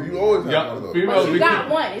not do. gonna You hurt always me. have one of those. Females, But we you got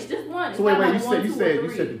can- one. It's just one. It's So wait, not you like one, said two, or you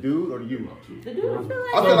three. said the dude or the you? The dude. I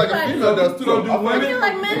feel like a female does too. So though. do I feel women? I feel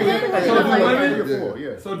like men and So women do are like women? that. Three or four,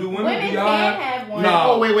 yeah. So do women Women do can y'all have? have one. No.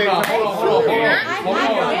 Oh, wait. Nah, hold on.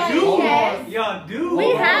 Yes. Y'all do. We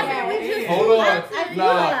have it. We just Hold on. I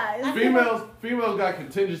Nah, realize. females got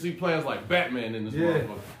contingency plans like Batman in this Yeah.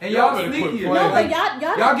 motherfucker. And y'all better quit sneaky. playing. No, but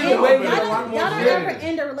Y'all y'all get away with a y'all lot don't more ever shit.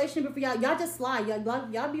 end a relationship for y'all just slide.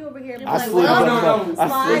 Y'all be over here. I like, slid well, No.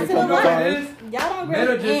 slide to the You know what left. it is? Y'all don't Men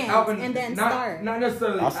are really just out end in, and then not, start. not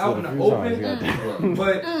necessarily I out slid in a the few open, times.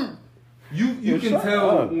 but you Yeah, can shut tell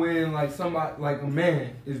up. when like somebody like a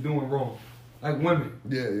man is doing wrong, like women.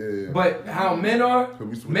 Yeah. But how men are, So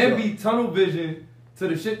we switch men up. be tunnel vision to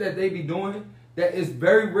the shit that they be doing. That it's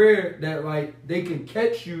very rare that like they can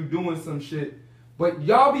catch you doing some shit. But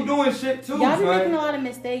y'all be doing shit too, Y'all be man. making a lot of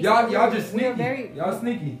mistakes. Y'all We're just sneaky. very. Y'all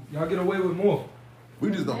sneaky. Y'all get away with more. We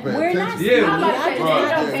just don't pay We're not attention. sneaky. Yeah, Y'all we- just Right. not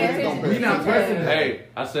Yeah, paying we don't attention. pay We not pressing that. Hey,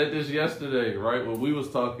 I said this yesterday, right? When we was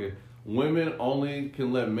talking, women only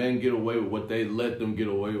can let men get away with what they let them get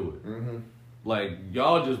away with. Mm-hmm. Like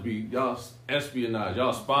y'all just be y'all espionage,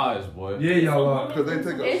 y'all spies, boy. Yeah, y'all are. Because they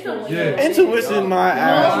take It's us. a Yeah. Intuition, my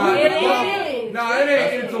ass. Nah, It is. Nah, it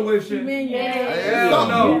ain't intuition. Men, yeah. Hell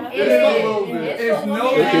no. It is. It's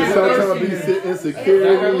no. It can sometimes be It's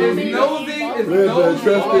insecurity. nosy. It's There's a nosy.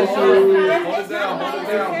 trust Hold issue. it It's down, not hold it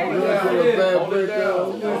about down, hold it insecurity. down, Hold hold it down,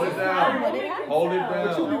 hold it down,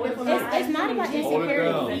 hold it down. It's not about Hold it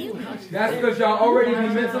insecurity. That's because y'all already be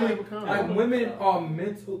mentally like women are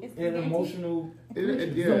mental and emotional. Yeah,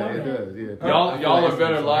 it does. Yeah. Y'all are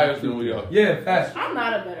better liars than we are. Yeah, facts. I'm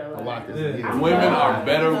not a better liar. Yeah. Women are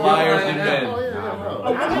better liars than men.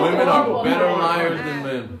 Women are better liars than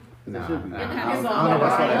men. Nah, It's I don't know. all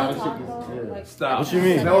That's why right. that shit is. Stop. What you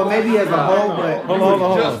mean? No, maybe as a whole, but Hold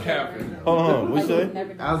on. Just capping. Hold on. What you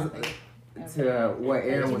say? I was to what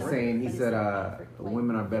Aaron was saying. He said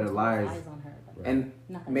women are better liars, and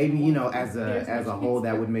maybe as a whole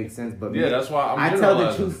that would make sense. But Yeah, that's why I I'm tell the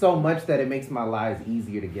generalizing. truth so much that it makes my lies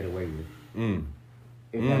easier to get away with.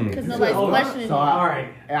 If that makes Because sense. nobody's questioning So you.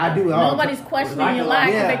 I do. Nobody's questioning your lies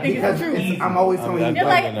because they think it's the truth. I'm always telling you. They're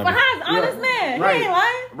like, but how's honest man? Right. He ain't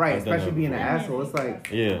lying. Right, especially being an asshole. It's like,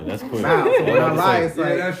 Yeah, that's quick. wow. So when I lie, it's Yeah,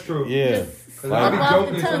 like, that's true. Yeah. Cause I be Off the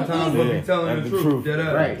joking tongue sometimes, easy. but be telling That's the the truth. truth. Dead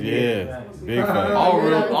up. right. Yeah. Big fact. All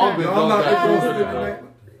real, all been No, I'm not done. interested.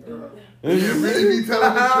 You really be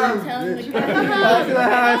telling the truth. Telling the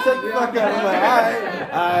Shut the fuck up. I'm like,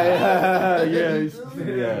 alright. Yes.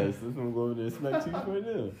 Yes. I'm gonna go over there and smack teeth right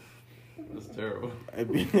now. That's terrible.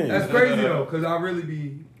 That's crazy though, cause I really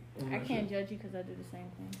be. I can't judge you because I do the same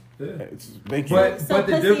thing. Yeah. Thank you. But So the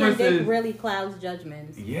pussy and difference dick is. really clouds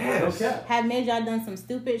judgments. Yes. Have made y'all done some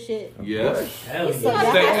stupid shit. Yes. Hell So yeah.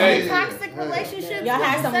 y'all Hey. had Toxic relationships. y'all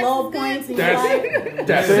had some sex low is good. points in your life.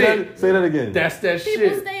 That's say it. that. Say that again. That's that People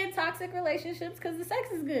shit. stay in toxic relationships because the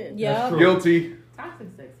sex is good. Yeah. true. Guilty. Toxic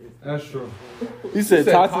sex is. That's true. You said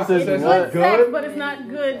said toxic toxic is It's what? good sex, but it's not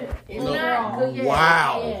good. It's not good. Yeah,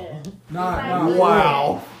 Wow. Yeah. Nah.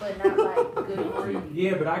 Wow. But not like good for you.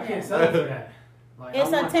 Yeah, but I can't settle for that. Like,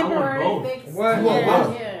 It's I a temporary want both. fix. What? You want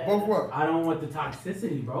both? Yeah. Both what? I don't want the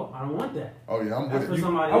toxicity, bro. I don't want that. Oh yeah, I'm That's with for it.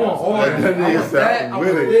 somebody I want else. all that. That I want nigga that. I sound want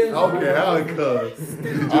with it. this. I don't care how it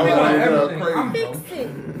comes. I want like everything. crazy, I'm bro. Fix it.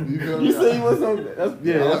 You feel me? You say you want something? That's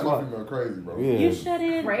Yeah, yeah. I That's like my why. female crazy, bro. Yeah. You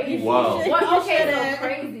shouldn't. Crazy. You Wow. should- What? you Okay, so shouldn't.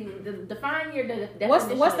 crazy. Define your definition. What's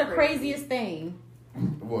the of crazy. craziest thing?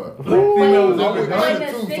 What? Females I'm with Like Glenn the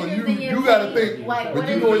too, so stickers you in your you gotta teeth. think. Like, When what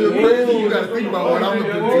you is go in your it? crazy, you gotta think about what I'm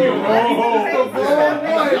gonna do to you.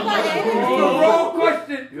 Wrong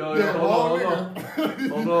question. Yo, Yeah, hold wrong on. nigga.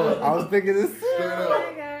 Hold on. I was thinking this. Straight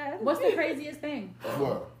up. What's the craziest thing?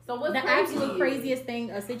 What? So what's The crazy to absolute you? craziest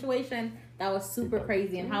thing, a situation that was super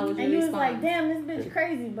crazy, and how was your And you was response? like, damn, this bitch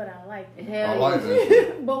crazy, but I like it. I Hell like yeah. that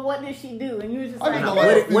shit. But what did she do? And you was just I just like, don't What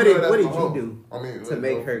like did- a what female did- that's what did a you hoe. do I mean, to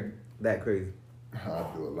make her that crazy? I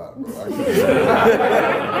do a lot, bro. I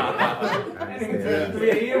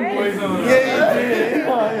Boys on.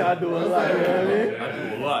 Yeah, I do a lot. You know what I mean? I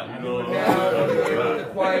do a lot, you know. The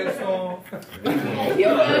quiet song. You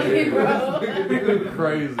love me, bro.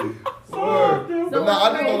 Crazy. But nah,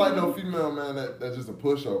 I just don't like no female, man, that's just a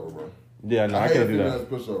pushover, bro. Yeah, no, I hate can't do females that.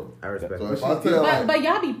 pushover. I respect So it. if I tell like, But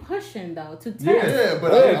y'all be pushing though to test. yeah,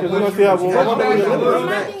 but Yeah, 'cause we gonna see how- I'm well, gonna why do can't I know it. your But my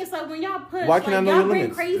limits? thing is like when y'all push, Why can't I like, know y'all your bring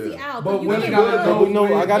limits? crazy Yeah. out, But but you women can't gotta push. But we know,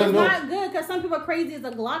 I gotta It's know. not good because some people crazy is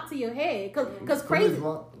a Glock to your head. Cause crazy,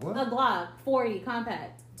 What? a Glock 40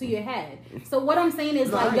 compact to your head. So what I'm saying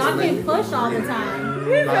is like y'all can't push all the time.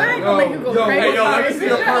 I ain't gonna make you go crazy. Hey, yo, let me see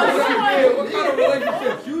your purse. What kind of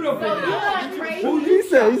relationship you done So been you in? got crazy. Who you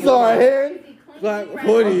said? You saw her hair? Like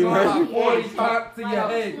 40, man. 40 top to your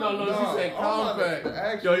head. No, she said compact.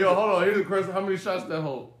 Actually, Yo, hold on. Here's the question. How many shots that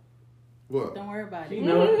hold? What? Don't worry about it. You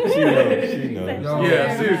know. She knows. Yo,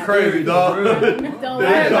 Yeah, she was crazy, dog. Don't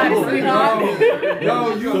worry about it, sweetheart.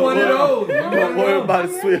 Yo, you one of those. You one Don't of worry those. about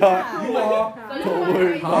it, sweetheart. You are. Don't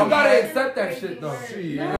worry You about it. gotta accept that shit though.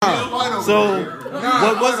 So,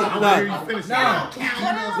 what was it? Nah.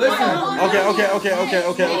 Listen. Okay.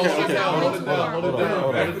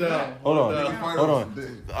 Hold it down. Hold on.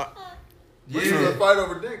 This is a fight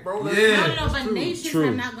over dick, bro. That's- Yeah. No, but nations True.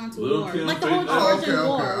 have not gone to Little war. Kim Like the whole Jong-un. Oh, Trojan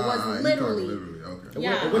War You was talking literally. okay.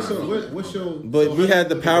 Yeah. What's your? But we had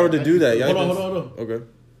the power to do that. Y'all Hold on. Okay.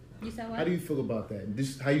 You said what? How do you feel about that?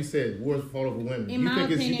 This how you said wars fought over women. In my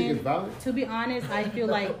you think opinion, it's valid? to be honest, I feel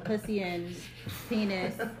like pussy and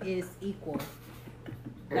penis is equal.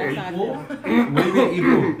 That's how I feel. What do you mean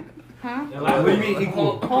equal? Huh? What do you mean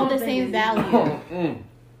equal? Hold the same value.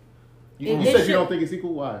 You It said should- you don't think it's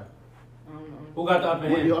equal. Why? Who got the upper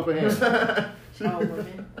What hand? your upper hand? Oh,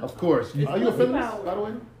 women. Of course. Are you a feminist, by the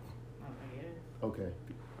way? Okay.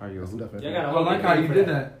 Are you? That's definitely. Y'all gotta I like how you did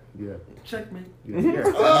that. Yeah. Checkmate.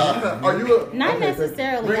 Are you a? Not okay,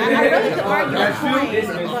 necessarily. I really could argue the That's you.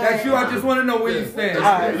 point. That's you. I just want to know where you stand.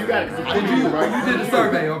 You got it. Did you? You did the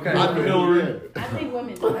survey, okay? I do. Hillary. I think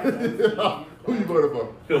women do that. Who you voted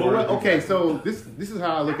for? Okay, so this is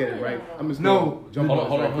how I look at it, right? I'm just No. gonna jump on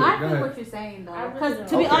Hold this on. right I Go feel ahead. what you're saying though, I really because don't.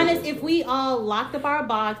 to be Okay. honest, if we all locked up our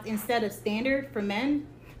box instead of standard for men,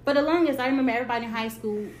 but the longest I remember everybody in high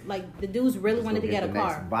school, like the dudes really wanted to get a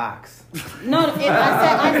car. Box. No, I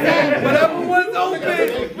said, Whatever was open. Is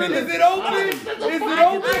it open? Is it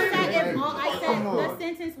open? the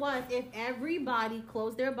sentence was if everybody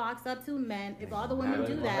closed their box up to men, if all the women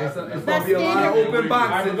do that, It's that's gonna be a lot of standard. open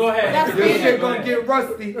boxes. Go ahead. That's Your shit standard. gonna get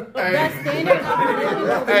rusty. That's standard.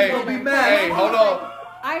 Hey, be mad. Hey, hold on.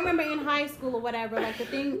 I remember in high school or whatever, like the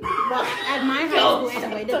thing, well, at my high school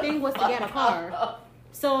anyway, the thing was to get a car.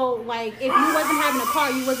 So, like, if you wasn't having a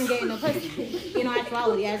car, you wasn't getting no pussy. In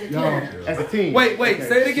actuality, as a teen. As a team. Wait, say it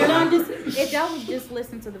But again. I'm just, if y'all would just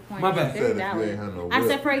listen to the point, My bad. it's very Said if you valid. ain't had no I whip.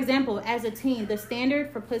 said, for example, as a teen, the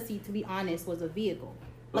standard for pussy, to be honest, was a vehicle.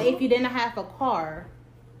 Like, if you didn't have a car,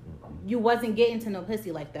 you wasn't getting to no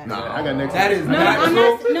pussy like that. Nah, I got next. That is No, not I'm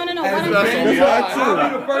true. not. No. What As I'm a saying man, is, I'll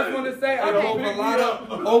be the first one to say I drove a lot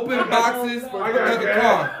of open boxes in the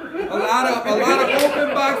car. A lot of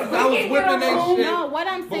open boxes. I was whipping that shit. no. What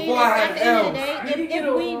I'm saying before is, I at had the end of the L's. day,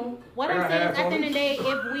 if we, what I'm saying is, at the end of the day,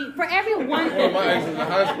 if we, for every one, My ex in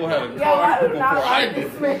high school had a Yo, I car do not before I like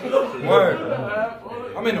did. this man.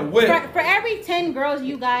 Word. I'm in the whip. for every 10 girls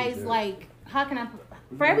you guys like, how can I?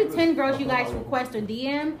 For every 10 girls you guys request a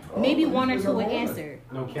DM, maybe 1 or 2 would answer.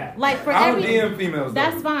 No cap. Like for I don't every, DM females. though.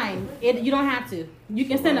 that's fine. You don't have to. You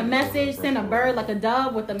can send a message, send a bird like a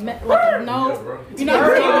dove with like a no. You know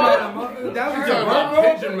what I'm saying? That was Yeah, your my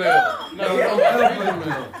bird. pigeon mail. No, pigeon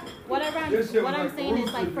mail. What I'm saying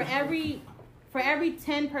is like for every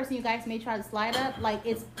 10 person you guys may try to slide up, like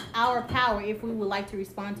it's our power if we would like to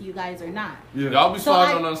respond to you guys or not. Y'all be So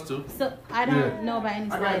sliding I- on us too. So I don't know about any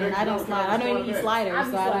sliding. I don't slide. I don't even eat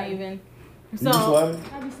sliders, so I don't even. So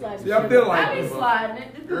I be sliding. See, I feel like I be sliding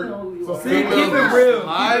it. Depending on who you are. keep it real.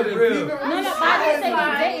 Slide Keep it it. real. no, I didn't say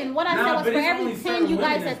you didn't. What I said Nah, was but for it's every only 10 certain you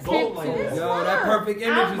guys women that's attempt bold to. like that. Yo, that perfect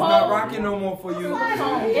image is I'm not bold. rocking no more for you. It doesn't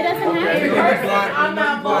Okay, have you to. be blocked, I'm you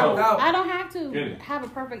not blocked bold. out. I don't have Get to it. have a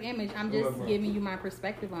perfect image. I'm just giving you my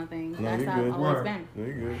perspective on things. No, That's you how I've good. always Word. been. No,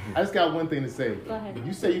 you good. I just got one thing to say. Go ahead.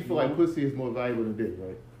 You say you feel like pussy is more valuable than dick,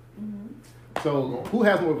 right? So who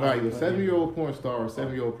has more value, a 7-year-old porn star or a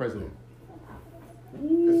 7-year-old president?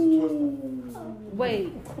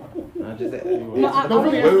 Wait. I just No, I, No,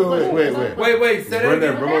 really, Wait, say that Run that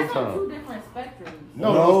again. remote That's on time. two different spectrums.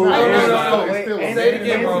 No, No, it's not. no, It's still- Say it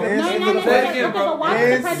again, bro. No, no, Say no, it again, but bro. why does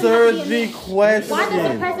the Answer president have to the be a man? Why does the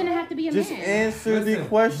question. president have to be a Just man? answer the Listen.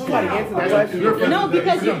 question. Somebody answer the That's question. your No,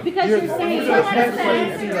 because you're saying.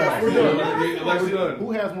 We're done.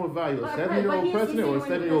 Who has more value, a 7-year-old president or a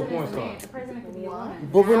 7-year-old porn star? The president could be a woman.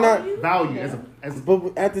 But we're not. Value as a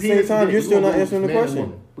But at the same penis time, dick, you're you still gonna not go answering the man and question.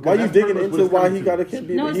 woman. Because Why you that's digging pretty much into what why it's he coming got to. a kid?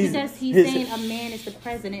 No, it's because he's his- saying a man is the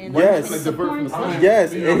president and Yes. woman is the porn star.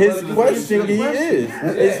 Yes, in his question, he is.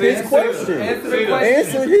 It's his question. Answer the question.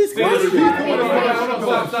 Answer his Hold on, question.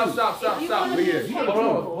 hold on, stop. But yeah, Hold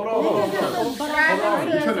on. Hold on.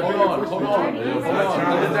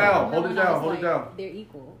 Hold it down. They're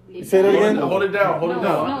equal. Say that again. Hold it down.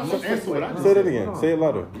 No, so answer what I just Say that said. again. Say it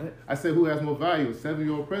louder. I said who has more value, a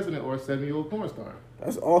 7-year-old president or a 7-year-old porn star?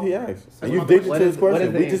 That's all he asked. And What you digged is- into his what is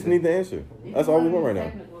question. the We just answer? need the answer. That's all we want right now.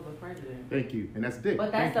 Technical of the president. Thank you. And that's dick.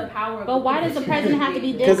 But that's the power of But why does the president have to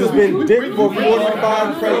be Because it's different? been dick for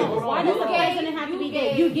 45 presidents. Why does the president have to be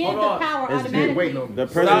different? You give the power It's automatically. Wait, no. The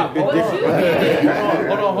president been dick.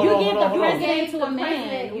 You give the president to a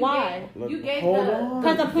man. Why? You gave Hold the. on.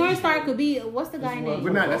 Because a porn star could be, what's the guy name?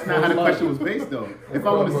 But that's not how the question was based, though. If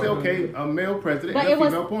I want to say, okay, a male president But and a it was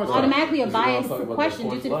female porn star. automatically a biased question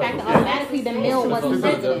due to the fact that automatically the male was the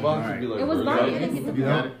president. It was biased. You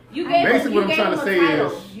got it? You gave Basically, him, what you I'm gave trying him to a say title.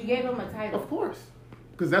 is- You gave him a title. Of course.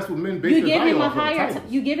 Because that's what men base You their give value him a off of, higher.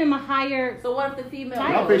 titles. You give him a higher. So what if the female?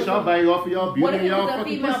 Y'all base y'all value off of y'all What beauty if and it y'all was a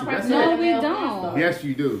fucking female pussy. That's president? it. No, we Male don't. porn star? Yes,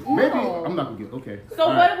 you do. No. Maybe I'm not gonna get okay. So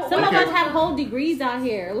All what? Some of Okay. us have whole degrees out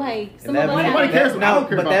here. Like some That of us means- Nobody have cares. I no, don't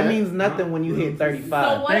care but about that that. means nothing when you hit 35.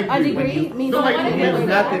 So what? Thank a you. degree means No, nothing. wait, It means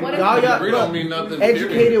nothing. What if- Y'all, Degree don't mean nothing.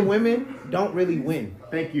 educated women don't really win.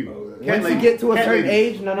 Thank you. Once you get to a certain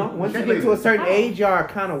age, once you get to a certain age, y'all are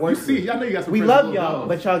kind of You worthless. see, y'all know you got some We pretty love little y'all, dogs.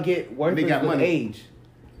 but y'all get worthless got with money. age.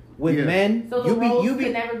 With Yeah. men, So the you roles be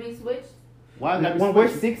can never be switched. Why is that when we're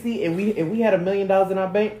 60 and we had $1 million in our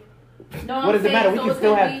bank, No, what I'm does it matter? saying, We so can it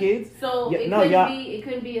still could have be- kids. So Yeah, it no, couldn't y'all- be. It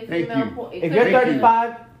couldn't be a Thank female. you. It if couldn't you're be-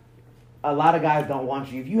 35, a lot of guys don't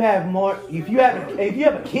want you. If you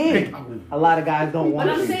have a kid, a lot of guys don't But want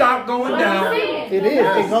I'm you. saying- Stop going but down. I'm saying- It is.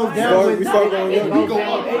 It goes down. Start- with we start time. going It younger. goes We go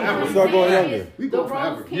down up with age. forever. We start going younger. We The go roles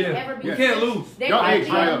forever. can't Yeah. ever be You can't switched. lose. There Y'all might age be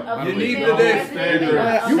high a up. You female need the this. president and You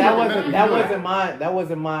a work That in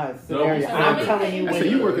wasn't my scenario. So I'm we telling you can- I when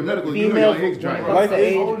said you work in medical. You know females your age dry. cross the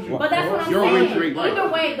age. But that's what I'm Your saying. wage rate, right. Either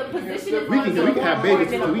way, the position is We can- going we to can have more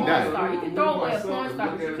babies than until a we porn die. star. You can throw away a porn star,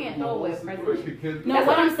 but you can't throw away a president. No, That's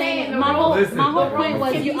what what I'm I'm saying, saying. my whole Listen. point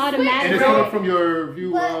was you And it's automatically. coming from your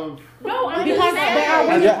view of. No, I'm Because just there are saying.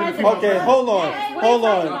 women Yeah, presidents. okay, hold on. Yes, Hold what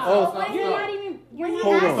are on. you talking Oh, about? You're not even. You're not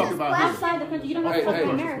Hold on. outside the country. You don't have to Hey, come to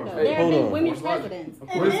hey, America. hey, There have hold been on. women presidents.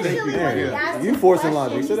 Initially, when he asked You forcing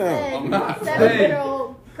logic. Sit down. I'm not.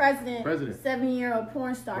 7-year-old president, President. 7-year-old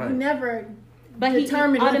porn star. Right. He never But he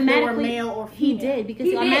determined if they were automatically male or he female. did because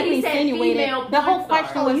He he did. automatically He said insinuated. female The whole porn star.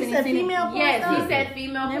 question Oh, was you said insinuating. female porn Yes, star? he said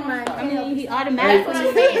female Never porn mind. star. I mean, he That's automatically what I'm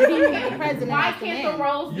said saying. female president. Why after can't man. the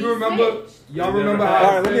roles be You remember? switched? Y'all remember how?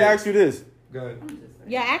 All right, let me ask you this. Go ahead.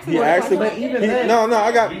 Yeah, ask him He what asked him. question. even then- No,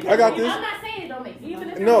 I got I'm this. not saying it don't make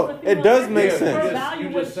sense. No, it does make sense. You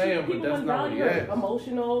just saying, but that's not what he asked.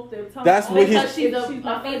 Emotional. they're tough. That's what he- Because she's a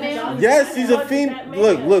female. Yes, she's a female.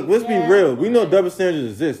 Look, let's be real. We know double standards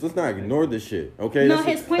exist. Let's not ignore this shit, okay? No, That's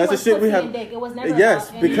his point that's was the shit we pussy have. and dick. It was never Yes,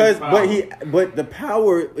 about any- because but the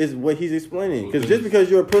power is what he's explaining. Because just because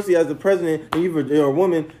you're a pussy as the president and you're a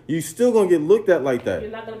woman, you still gonna get looked at like that.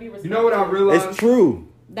 You're not gonna be respected. You know what I realized? It's true.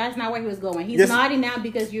 That's not where he was going. He's Yes. nodding now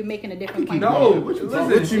because you're making a different point. No, What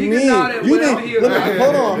listen, you he mean? can nod at You whatever didn't- he look, agrees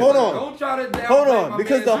hold with. on, hold on. Don't try to downplay Hold on, my because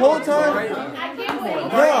man's the whole feelings, time- right? I get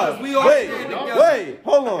what Nah, We all wait, stand together. wait,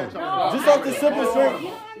 hold on. Just off the simple strength.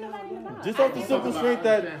 Just off the simple strength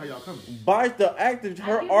that by the act of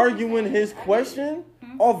her arguing his question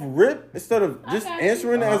off rip instead of just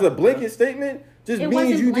answering it as a blanket statement, just It means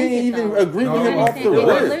wasn't you didn't blanket, even though. agree with him off the It was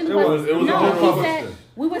rip. literally It was a no, whole he said conversation.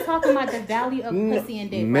 we were talking about the value of pussy and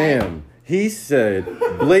dick, right? Ma'am, he said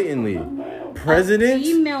blatantly, president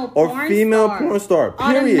female or porn female star. porn star.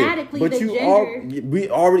 Period. Automatically, But the you gender- we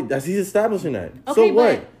already he's establishing that. Okay, So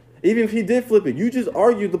what? but- Even if he did flip it, you just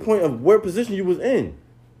argued the point of where position you was in.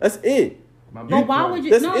 That's it. But why would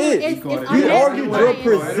you? That's no, it. it's You automatically argued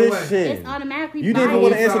your biased. position. It's automatically You didn't even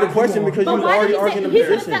want to answer the question because you But was why already did he arguing say the he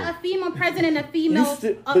could position. have a female president, a female,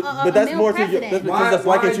 But that's a more male to your, president? that's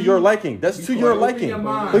liking to your liking. That's to your liking.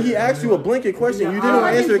 But he asked you a blanket question. You didn't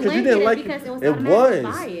answer it because you didn't like it. because it was It automatically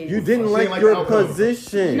was. biased. You didn't She like didn't like your the outcome.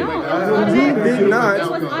 position. No, it was You automatically. did not.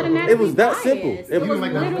 It was automatically It was that biased. simple. It was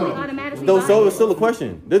literally automatically So biased. it's still a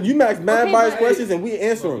question. You ask mad Okay, biased but- questions and we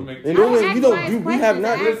answer them. And I then don't we ask don't biased do. We have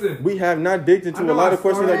questions. not. We have not digged into a lot of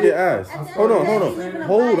questions that get asked. Hold on.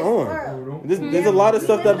 Hold on. There's a lot of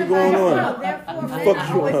stuff that be going on. Therefore, men Fuck are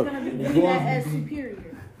you always up. going to be viewed as superior.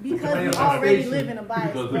 Because we already live in a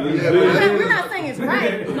biased world. Yeah, We're not saying it's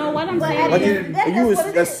right. No, what I'm But saying Like is, you was,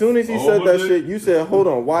 as soon as he said that shit, you said, "Hold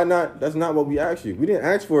on, why not?" That's not what we asked you. We didn't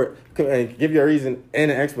ask for it and give you a reason and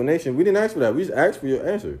an explanation. We didn't ask for that. We just asked for your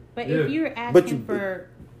answer. but if you're But asking you- for,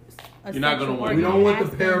 a You're not gonna sexual win. We don't organ, want the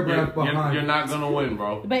asking- paragraph behind. You're not gonna win,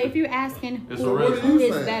 bro. But if you're asking It's a who risk.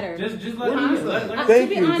 is better, Just What let are you him. saying? Thank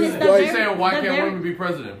to be you. honest, Just the like- He's saying, why the can't very- women be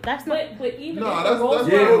president? That's not. But even No, if that's the roles that's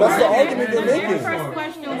the were- argument they're The very making. first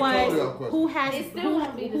question Totally was off question. who has It still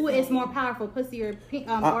won't be the who same. is more powerful, pussy or dick?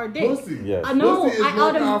 Pussy. Yes. No, Pussy is I,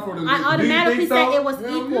 more powerful than dick. automatically Do you think said so? it was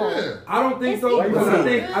Hell equal. yeah. I don't think It's so because I equal.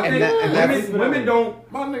 think And that's- women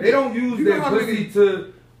don't My nigga, they don't use you their know how pussy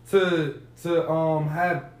to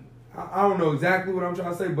have I don't know exactly what I'm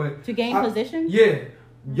trying to say, but To gain position? Yeah,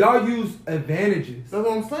 y'all use advantages. That's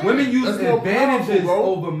what I'm saying. Women use That's more advantages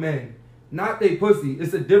powerful, bro. over men, not they pussy.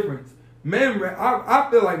 It's a difference. Men, I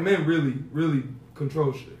feel like men really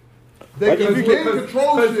control shit. They Like, can if you men get-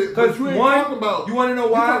 control shit, but you ain't talking about. You want to know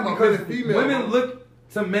you why? talking about Because men and female, women bro. look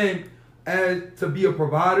to men as to be a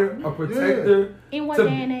provider, a protector. In what to- day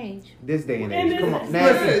and age? This day and And age. Come on. this- Now,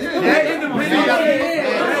 Listen, that independent. Nah,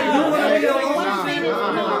 You want to be a nah, whole nah, shit?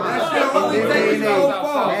 nah. That shit only This day takes and so age.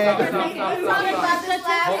 far. Nah.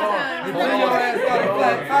 If your ass got a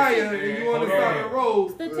flat tire and you want to start a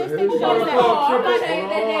road, Statistics you show want to that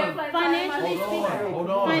call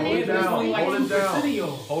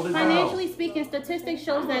financially speaking, statistics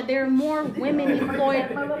shows that there are more women employed.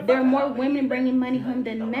 There are more women bringing money home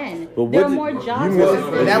than men. But There what are more did- jobs. you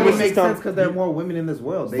missed- But that would make Come- sense because there are more women in this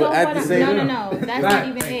world. They, So at what the I- same no, time- that's not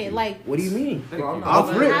even it. Like, what do you mean?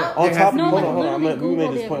 Off rip. On top, No, hold like, on. We literally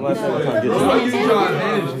made this Google point last it. time. I'm trying to get Well, this. you use your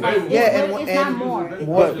advantage. Yeah, it's not more.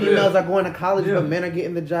 More But- females are going to college, Yeah. but men are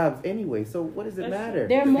getting the jobs anyway. So what does it matter?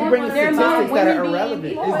 There are more. You bring There are more statistics that are women irrelevant.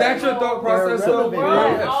 being. Is that your thought process though? They're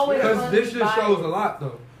irrelevant. Because this just shows a lot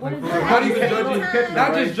though. What is Like, that? not even judging,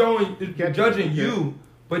 not just judging you,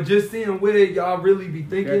 but just seeing where y'all really be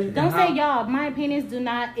thinking. Don't and say how- y'all. My opinions do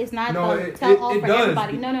not. It's not No, the it- tell all it for does.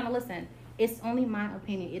 everybody. No. Listen, it's only my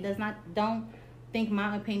opinion. It does not. Don't think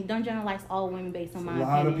my opinion. Don't generalize all women based on my A lot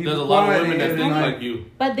of opinion. people There's a lot of quiet women that and think like- like you.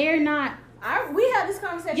 But they're not. We had this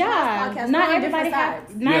conversation Yeah, last podcast. not we're on everybody different have.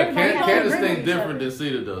 sides. Not everybody has. Candace agree with think each different other. than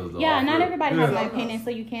Cedar does. Though. Yeah, not everybody has my Yeah. opinion, so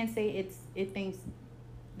you can't say it thinks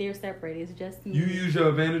they're separate. It's just me. You use your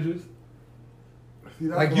advantages. See,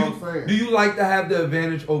 that's Like what I'm saying. do you like to have the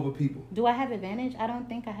advantage over people? Do I have advantage? I don't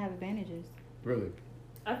think I have advantages. Really?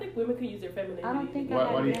 I think women can use their femininity. I don't think Why- I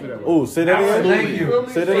have why do you feel advantage. that way? Oh, say that again. Thank you.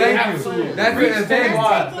 Say that Thank again. you. That's an advantage. Taking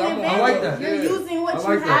I like advantage. that. You're using what I you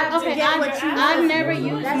like that. have to Okay, get what you I've want. never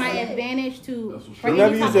used That's my it. advantage to. for You any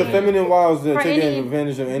never use type your of- feminine wiles to for take any-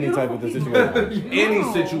 advantage of any type of situation. Any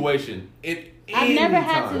No. situation. I've never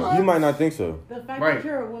had to. You might not think so. The fact Right. that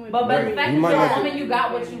you're a woman. But the fact You might that not you're a think- woman, you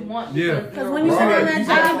got what you want. Yeah. Because when you Right. sit on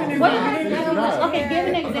that You job, What? Okay, give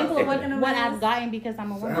an example of what I've gotten because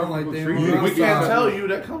I'm a Sound woman. like they You- on we our can't side. tell you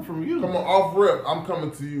that come from you. Come on, off rip, I'm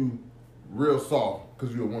coming to you real soft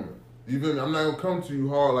because you're a woman. You feel me? I'm not gonna come to you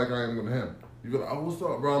hard like I am gonna him. You go, oh, what's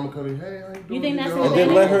up, bro? I'm gonna come to you. Hey, how you doing? You think that's Yo,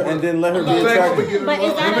 an And then let her be attractive. But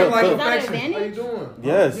is that Women a like is that an affection. How you advantage? doing?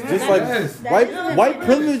 Yes, just like Yes. white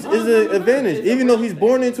privilege is an advantage. Even though he's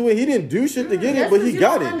born into it, he didn't do shit to get it, but he you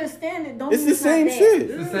got don't it. understand it. Don't It's mean the not same there. shit.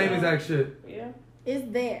 It's the same exact shit. Yeah. It's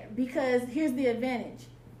there because here's the advantage.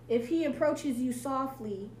 If he approaches you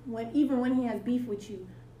softly, even when he has beef with you,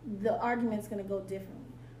 the argument's gonna go differently.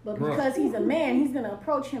 But Right. because he's a man, he's gonna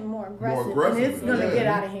approach him more aggressive, and aggressive, it's gonna yeah. get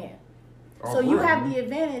out of hand. So you have the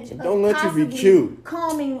advantage of Don't let you be possibly cute.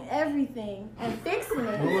 calming everything and fixing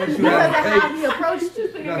it Don't let you because of have how he approached you.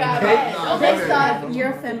 Got Based off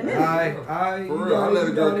your femininity. For real, I let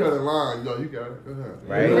a girl cut in line. Yo, you got it. Go ahead.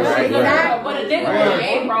 Right. But a nigga was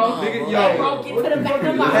hey, bro. Nigga, Hey, bro, get to the back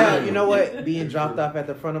of my Hell, you know what? Being dropped off at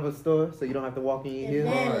the front of a store so you don't have to walk in your heels.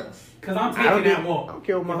 Advantage. Cause I'm I don't taking that think- walk. I don't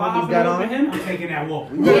care what my If I homies hop got over on. him, I'm taking that walk.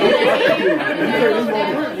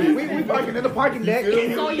 We parking in the parking deck.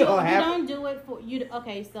 So you all happy. don't do it for you.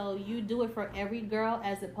 Okay, so you do it for every girl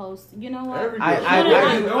as opposed to, you know what? Every girl.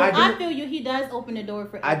 I feel you. He does open the door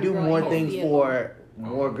for. I Every do girl more in his things vehicle. for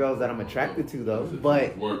more girls that I'm attracted to though,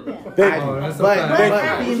 but that's a but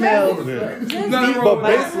fact. females, Nothing wrong with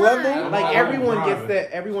base that. level. like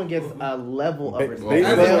everyone gets a level of respect. Base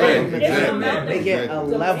level. They get a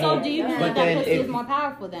level. So do you feel but that then pussy if is more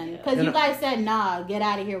powerful then? Because No, you no. guys said nah, get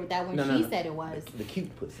out of here with that when No, she no. said it was. the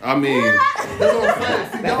cute pussy. I mean, That's what I'm saying.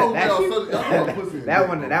 See, y'all got pussy. That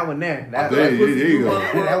one there. there you go.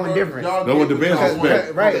 That one different. Y'all That one get demands y'all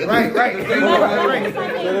respect. Right.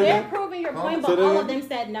 They're proving your point, but all of them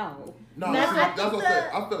said no. No, That's- that's what I'm saying.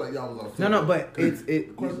 I feel like y'all was on. No, but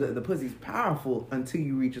the pussy's powerful until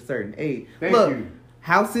you reach a certain age. Thank Look, you.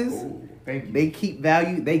 houses, Thank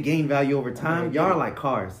you. they gain value over time. Y'all are like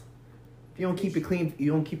cars. If you don't keep it clean,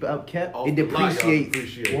 you don't keep it upkept, it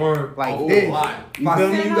depreciates Word. like Oh, this. lie. You feel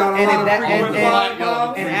me? You got a And lot if of that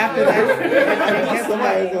freaking and after that, guess what? A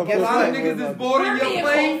Guess lot of what? niggas is boarding your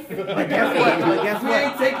plane. But guess We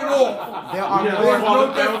ain't what? taking off. There are There's more.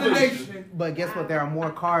 no destination. But guess what? There are more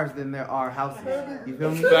cars than there are houses. You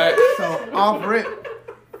feel me? Fact. So off rip,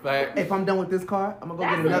 fact. if I'm done with this car, I'm gonna go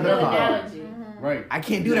That's get a another good car. analogy. Right. I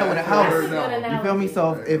can't do that with a house. That's You feel me?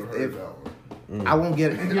 So if I won't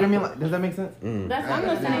get it, you know what I mean? Like, does that make sense? That's I'm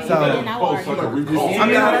listening. So- And I will argue. I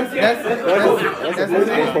mean, that's That's a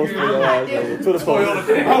it. post for your eyes. To the post.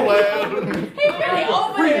 He really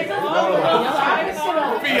over there.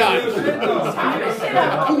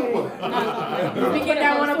 We get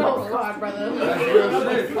that one a postcard, brother.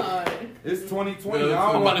 That's real shit. It's 2020. Yeah,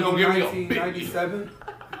 I don't I'm want about to to go go give me a 1997.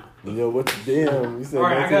 Yo, what? Damn, you said All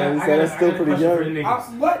right, I 19. You got said that's still pretty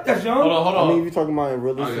young. What? That's young. Hold on. I mean, if you're talking about in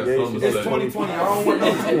realistic I got age, something you to It's said say. 2020. I don't want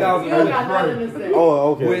no 2000. You don't got nothing to say.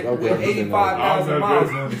 Oh, okay. With okay. 85,000 miles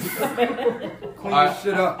on it. Clean this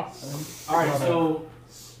shit up. All right, so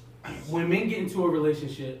when men get into a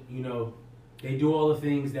relationship, you know, they do all the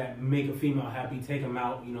things that make a female happy, take them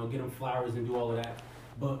out, you know, get them flowers and do all of that.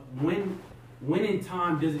 But when in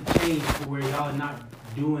time does it change to where y'all are not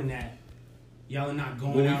doing that? Y'all are not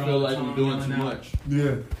going When you out feel all the like time. you're doing y'all are too not- much.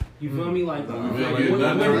 Yeah. You feel me? Like, when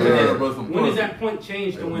does that point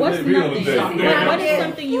change to when What's the real nothing? stop doing What that? is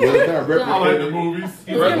something you Well, have it's not done? replicated in movies.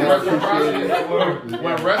 When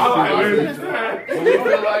we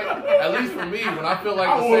feel like, at least for me, when I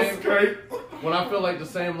feel like the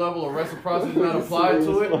same level of reciprocity is not applied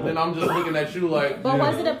to it, then I'm just looking at you like. But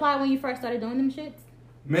was it applied when you first started doing them shits?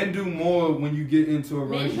 Men do more when you get into a Men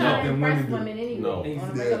relationship try to than impress women women do. anyway. No. On a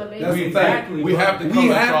regular basis. That's a fact. We have to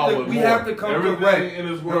come at y'all with we more. have to come Everything correct in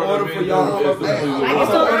this in world order that for men y'all do to is fuck to- with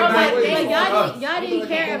So, us. y'all didn't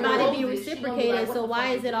care about it being reciprocated. So why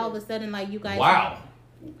is it all of a sudden like you guys? Wow.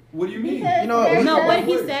 What do you mean? You know what? No, what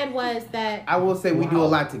he said was that. I will say we do a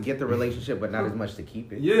lot to get the relationship, but not as much to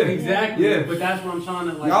keep it. Yeah. Exactly. Yeah. But that's what I'm trying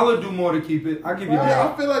to like. Y'all will do more to keep it. I'll give you Yeah,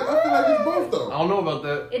 that. I feel like it's both though. I don't know about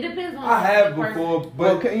that. It depends on I have the person. before,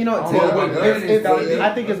 Well, but you know, Oh, yeah.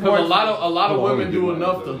 I think it's Because more. a lot of Hold on, women let me do get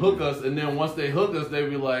enough my- to hook us, and then once they hook us, they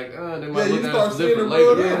be like, they Yeah, might you look at start us seeing different it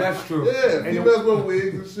real later. yeah, that's true. Yeah, females wear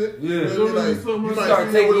wigs and shit. Yeah. You know, like, you might Start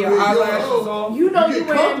see taking with a your wig, eyelashes yo, off. You know you you get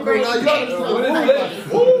wearing comfortable great now. You things. got What is this?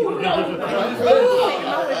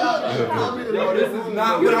 Yo, this is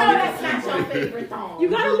not You what know I'm that's not your favorite song. You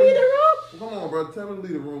gotta leave the room. Come on, bro. Tell me to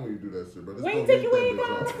leave the room when you do that shit, bro. This When you gonna take make your that wig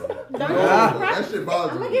bitch off, bro. Don't No, press- that shit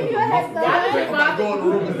bothers I'm me. gonna give you a heads Why does up. it I'm not bother going to the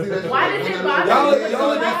room and see that shit. Why does it bother Y'all you?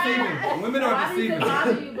 are deceiving. Women are Why does it deceiving.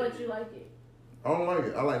 bother you, but you like it? I don't like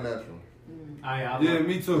it. I like natural. Yeah,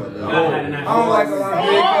 me too. Yeah. I don't like a lot of All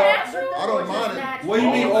makeup. natural? I don't or mind just it. natural? What do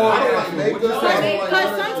you mean all I don't like natural? makeup. What you I say? don't like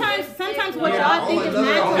Because none of that shit. sometimes what Yeah, y'all think is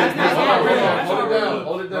natural is not natural.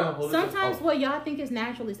 Hold it down. Sometimes what y'all think is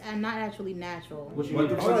natural is not actually natural. What you What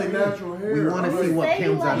mean? the I like natural hair. We want I to like- see what Say you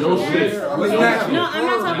comes like out. Your of shit. it. What's natural? No, I'm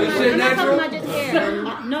not talking This about. shit I'm not natural? talking about just hair.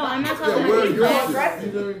 No, I'm not talking Yeah, about wear just your hair. shit.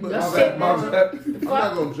 You know what I mean? But My bad, my bad. I'm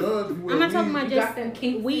not gonna judge. You wear I'm not talking weave. about You got them just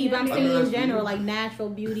kinks weave. in I'm your saying hair? in general, like natural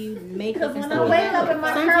beauty, makeup, and When stuff I like wake up that. and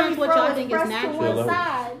my Sometimes curly what fro y'all is think is pressed to natural. one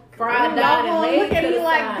side, Fried y'all dot and gonna laid look at to me the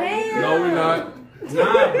like, side. damn. No, we're not. Nah, but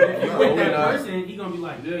if you No, with we're that not. person, he gonna be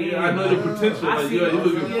like, Yeah, I know your potential. I Like, see you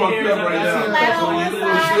looking your fucked hair's up right I see now. Flat on you one look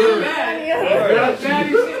side. good. That's bad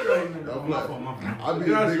as shit right now. I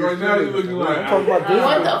be right now you looking like I'm talking about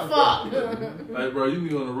What the fuck? Like, bro, you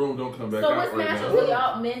be on the room, don't come back So out what's right natural? now. So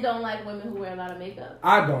y'all men don't like women who wear a lot of makeup.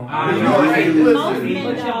 I don't. Most men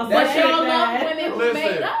But don't. y'all But say y'all that. love women who Listen,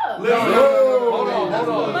 make up. hold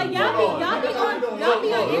on. But y'all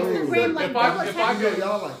be on Instagram like double tapping.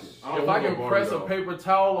 Y'all like it. If I can press a paper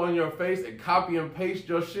towel on your face and copy and paste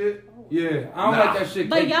your shit, Yeah, I don't like that shit.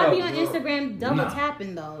 But caked y'all up, be on bro. Instagram double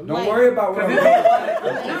tapping though. Don't worry about what I'm doing.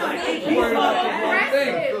 Don't worry about that one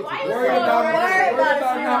thing. Worry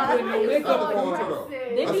about not putting no makeup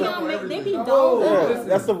on. They be dolled Yeah, up.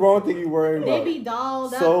 that's the wrong thing you worrying They about. be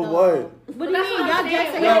dolled up. So though. what? What do you mean? Y'all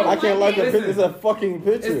just say Yo, y'all I can't like a Listen, picture. It's a fucking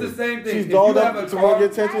picture. It's the same thing. She's If dolled you up have a to want to car-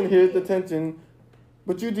 get attention. Here's the attention.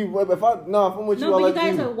 But you do. If I'm with you, No, I but like you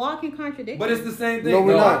guys you. are walking contradictions. But it's the same thing. No,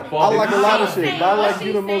 we're not. I like a lot of She's shit, saying- but I what like you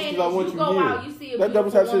she's the most saying because I is want you you go here. out, you see a That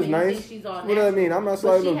double beautiful tap shit is woman, you nice. think she's all What do I natural, mean? I'm not but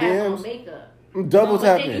sliding she no has no DMs. makeup. I'm double But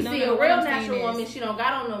then you tapping. see No, a what real I'm saying natural is- woman, she don't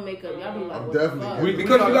got on no makeup. Y'all be like, I'm what the definitely fuck? good.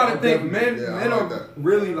 Because you gotta think, Definitely, men I are like that.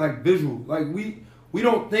 really like visual. Like we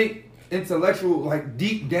don't think intellectual like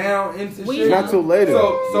deep down into We shit. Not till later.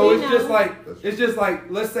 So We it's know. just like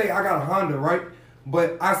let's say I got a Honda, right?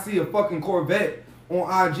 But I see a fucking Corvette on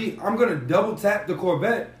IG. I'm gonna double tap the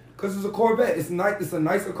Corvette because it's a Corvette. It's nice. It's a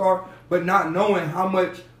nicer car, but not knowing how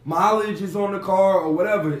much mileage is on the car or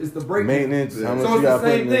whatever. It's the brake Maintenance. How much So you it's the gotta put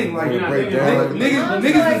same in thing. the Like breakdown.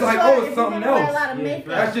 niggas is like, oh, it's something else.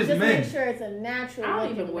 That's just just men. make sure it's a natural. I don't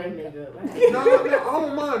look even and wear makeup. makeup. No, I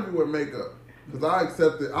don't mind if you wear makeup. Because I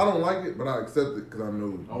accept it. I don't like it, but I accept it because I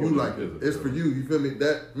know you like it. It's for you. You feel me?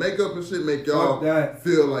 That makeup and shit make y'all Fuck that.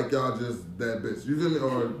 feel like y'all just that bitch. You feel me?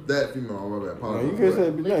 Or that female. Oh, my bad. No, Apologize. you can say,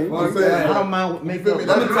 no, you I'm can saying, say. I don't mind you makeup. feel me?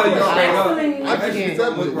 Let me That's tell you y'all. straight up. I just can't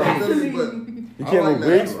accept it. with You feel me? But You can't like with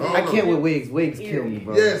that. wigs? I can't with wigs. Wigs kill me,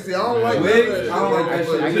 bro. Yeah, see, I don't like Wigs? that. I don't like that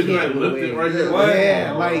shit. I Shit can't like with lifted wigs. right here. What?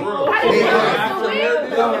 Yeah, like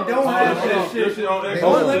Don't have that shit.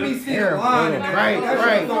 Don't let me see the line. Right,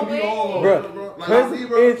 right. Don't be all over. Bruh, cause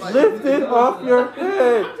it's lifted off your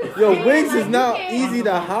head. Yo, wigs is not easy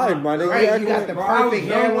to hide, my nigga. Right, you got the Bro, I was perfect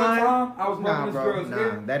young one hairline. time. I was Nah, rubbing this bro. girl's Nah,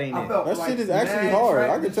 hair. that ain't I it. felt That like shit is actually mad hard. track.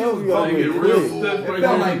 I can This tell shit you was gotta fucking get real quick. stiff. It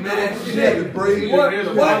felt like mad shit. What?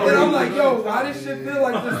 And I'm like, yo, why this shit feel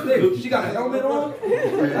like this thick? She got a helmet on?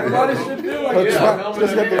 Like, why this shit feel like Her this? tra-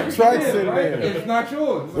 just got the tracks in Right? there. It's not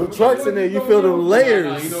yours. The tracks in there, you feel the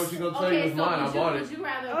layers. you know what you gonna tell you Okay, is so mine. I bought would it. you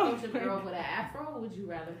rather approach a girl with an afro or would you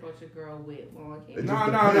rather approach a girl with long hair? No.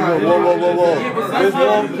 Whoa. This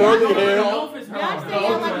long curly hair. Y'all say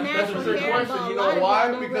y'all like That's a natural trick hair, question. but You a know lot of why?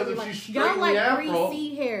 y'all don't Because really if like. she Y'all straighten like the afro-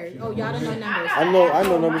 3C hair. Oh, y'all don't know numbers. I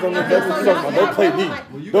know numbers. I'm Okay, so not y'all- don't play y'all me.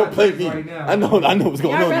 like- Don't play me. I know what's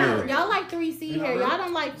going on here. Y'all like 3C hair. Y'all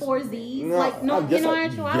don't like 4Zs. No, Like no, I guess you know, I-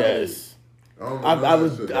 actuality. yes. I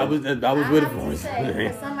was with it For for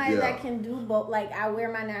somebody Yeah. that can do both, like I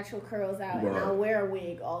wear my natural curls out and Right. I wear a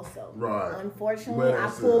wig also. Right. Unfortunately, Man, I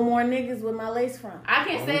that's pull it. more niggas with my lace front. I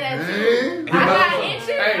can say that Man. too. I got inches.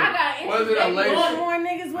 Hey, I got inches. was it a They lace? be Pull on- more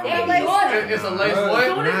niggas with Hey, my lace Lord. front. It's a lace As what?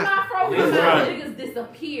 soon as my fro That's was out, right. niggas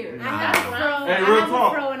disappeared. I That's have what a fro. I'm Hey, I real have a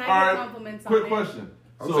talk. fro and I All get right, compliments quick on it. question.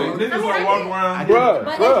 So sorry. niggas are walking around. Bruh,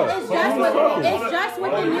 But bruh. it's just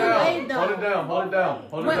with the new wave Hold it though. down. Hold it down.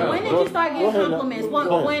 Hold it When down. did you start Go getting ahead now. compliments? Hold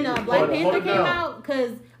on. When Black Hold Panther it came down. out?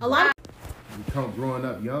 Because a lot of You come growing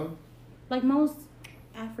up young. like most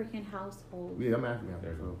African households. Yeah, I'm African.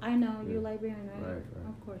 So. I know Yeah. you're Liberian, right? Right.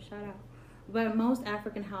 Of course, shout out. But most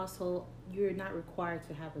African household, you're not required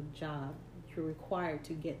to have a job. You're required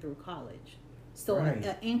to get through college. So Right.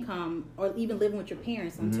 an income or even living with your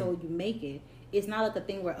parents until you make it, it's not like a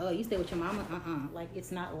thing where you stay with your mama. Like it's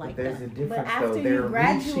not like There's that. a difference But after though. you They're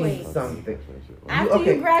graduate- reaching something. After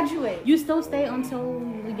Okay. you graduate. You still stay until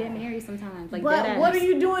we get married sometimes. Like But deadass. what are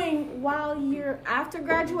you doing while you're after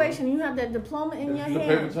graduation? You have that diploma in your The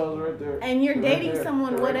paper hand, towels are right there. and you're They're right dating there.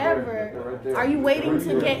 someone, They're right there. whatever. They're right there. Are you waiting to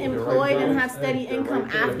get They're right employed there. and have steady They're income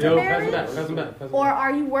right there. after Yo, marriage, pass it back. or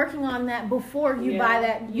are you working on that before you buy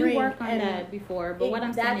that You ring? work on and that before, but what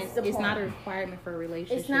I'm saying that's is the it's not a point. requirement for a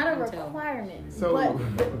relationship. It's not a until- requirement, So-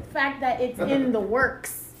 but the fact that it's in the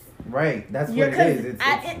works. Right. That's You're, what it is.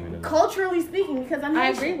 culturally speaking, because I'm I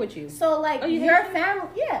Haitian. agree with you. So like you your Haitian? family,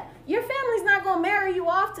 your family's not gonna marry you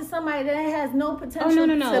off to somebody that has no potential Oh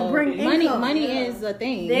no! to bring money, income. money is a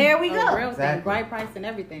thing. There we A go. real Exactly. thing, bright price and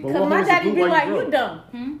everything. But Because what my holds the daddy glue be while like, you you broke? dumb.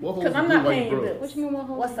 What holds Because the I'm glue not while you paying your broke? bills. What you mean? What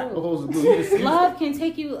holds What's the up? What glue? holds the glue? You just see Love can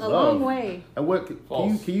take you a long way. And what?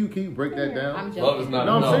 Can you break that down? I'm joking. Love is not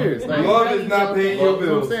No, I'm enough. serious. Like, Love is not paying your you know what I'm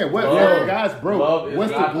bills. saying? What? Love- Guys love broke. is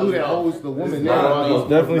What's the not glue that enough. holds the woman It's there? not while enough.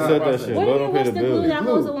 the Definitely not said that processed? shit. What do you Love don't mean? pay What's the the glue bills. that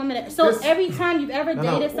holds a woman? So This- every time you've ever No,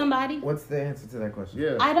 no. dated somebody, What's the answer to that question? Yeah.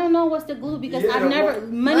 I don't don't know what's the glue because Yeah, I've never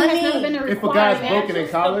money has never been a If a requirement. guy's broken in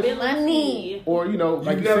college, Money. or you know,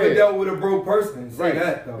 like you you never said, dealt with a broke person. Say Right.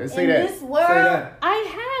 that though. Say In that. this world, Say that. I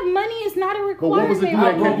have money is not a But requirement. what was the glue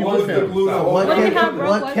that kept you What was with the him? glue the whole What What do you time? have, kept, bro?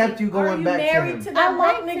 what What- kept you Are going you back to married him? to I that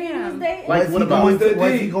like broke nigga you him. was dating? Like, Was what he about? going the to,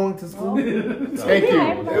 was D? he going to school? Thank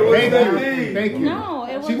Yeah, you. It was Thank the you. D. Thank you. No,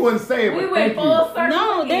 it was. She wouldn't say it, We but went thank full you. circle.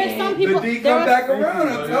 No, there's some people. The D there come are- back around.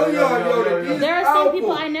 I'm telling y'all, yo, the D is There are some powerful.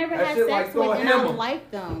 people I never That had shit sex like with, throwing and I hammer.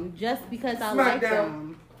 like them just because I Smackdown. like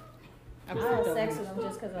them. I had sex with him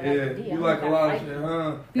just because I Yeah, like the D. you like a lot of shit,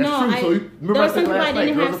 huh? That's No, true. I- So you remember there I are said some people last I night,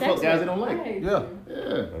 didn't girls have will fuck sex guys with. they don't like. Yeah.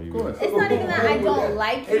 Yeah, of course. It's not even that I don't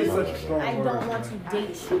like It's you. such a strong I word. don't want to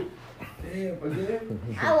date you. Yeah, but yeah.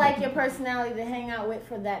 I like your personality to hang out with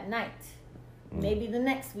for that night. Maybe the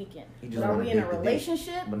next weekend. You But just are wanna we in a date the dick,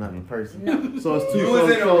 relationship? but not in person. No. So it's two. You was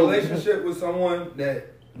in a so- relationship with someone that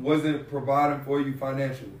wasn't providing for you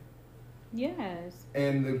financially, Yes.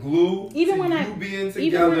 and the glue Even to when you I- being together.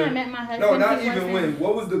 Even when I met my husband, no, not he even wasn't- when.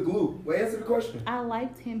 What was the glue? Well, answer the question. I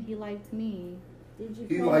liked him. He liked me. Did you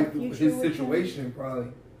He plan liked a his future with him? situation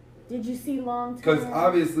probably, Did you see long term? because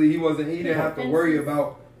obviously he didn't have to worry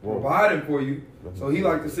about providing for you. So he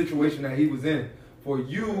liked the situation that he was in. For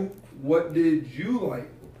you, what did you like?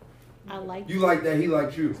 I liked. You liked that he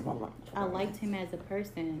liked you. I liked him as a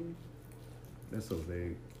person. That's so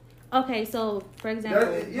vague. Okay, so for example,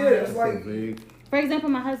 Yeah, it's like for example,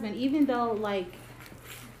 my husband, even though like,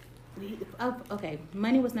 okay,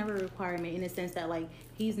 money was never a requirement in the sense that like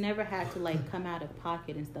he's never had to like come out of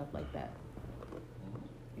pocket and stuff like that.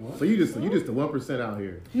 So you just the 1% out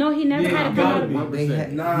here. No, he never Yeah, had to you come gotta out of be. pocket.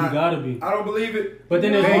 1%. nah. You gotta be. I don't believe it. But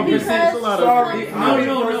then there's No, 1%. because It's a lot of- Sorry,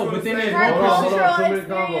 No, but then there's Her 1%. cultural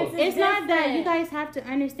experience is It's not that. You different. guys have to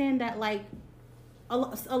understand that like a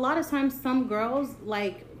lot of times some girls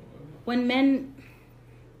like when men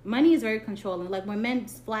money is very controlling. Like when men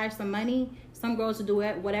splash some money, some girls will do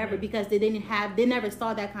it whatever because they never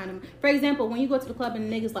saw that kind of. For example, when you go to the club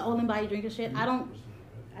and niggas like, oh, let me buy you drink and shit.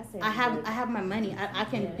 I have my money. I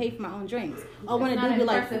can pay for my own drinks. I want to do be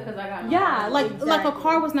like, yeah, like a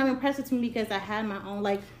car was never impressive to me because I had my own.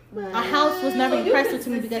 Like a house was never impressive to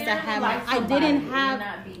me because I had my. I didn't have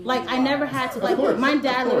like I never had to like. course, My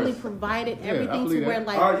dad of literally course. provided Yeah, I everything to believe where that.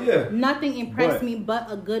 like nothing impressed But- me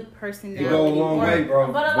but a good personality. It go a long way,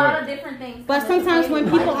 bro. But a lot of different things. But sometimes when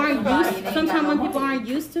people aren't Somebody used, ain't sometimes got when no people money. aren't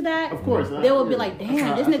used to that, Of course. they will be like,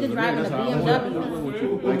 damn, this nigga driving a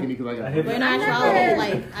BMW. But in actuality,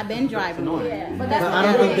 like I've been driving one. Yeah. But But I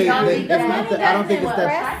don't think they- that's not the- I don't think it's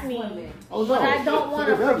that- Impress me. But I don't want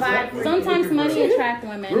to provide for you. Sometimes money attracts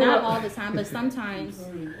women, not all the time, but sometimes.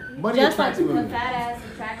 Money Just like attracts women. fat ass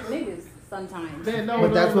attract niggas sometimes. Man, no,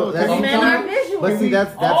 But that's what. That's Men are visual. But see,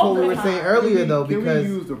 that's what we were saying earlier though, Can we because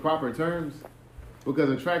use the proper terms? Because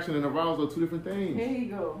attraction and arousal are two different things. Here you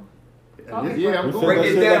go. Yeah, I'm You going said Break that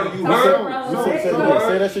it shit down, like- you you heard? said- you said-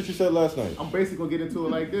 Say that shit you said last night. I'm basically gonna get into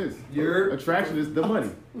it like this. You're Attraction is the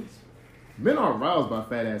money. Men are aroused by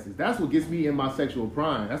fat asses. That's what gets me in my sexual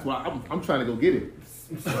prime. That's why I'm trying to go get it.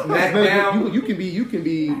 smack down. You can be,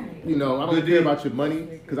 you know, I don't care about your money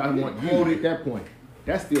because I want you at that point.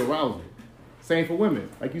 That's the arousal. Same for women.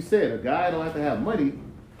 Like you said, a guy don't have to have money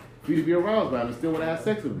for you to be aroused by him and still want to have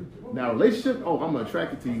sex with him. Now, relationship, I'm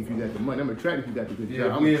attracted to you if you got the money. I'm attracted if you got the good Yeah,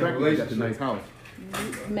 job. I'm we in a attracted if you got the nice relationship.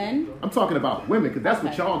 house. Men? I'm talking about women because that's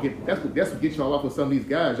what y'all get. That's what gets y'all off with some of these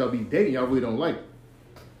guys y'all be dating. Y'all really don't like.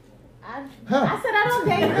 I said I don't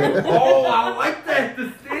date them. Oh, I like that.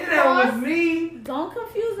 The stand was me. Don't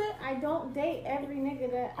confuse it. I don't date every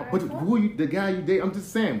nigga that I But fuck. who you, the guy you date? I'm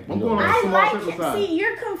just saying. I'm going on a I small like sample him. size. See,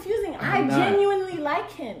 you're confusing. I I'm not. genuinely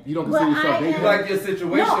like him. You don't But consider yourself I dating? am- You like your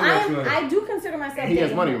situation No, that you're in. I do consider myself He has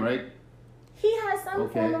dating money, him. right? He has some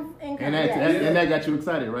Okay. form of income. And that, yes. and that got you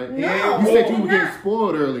excited, right? No, You said it you did were getting not.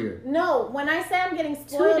 spoiled earlier. No, when I say I'm getting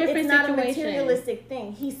spoiled, it's different not situations. a materialistic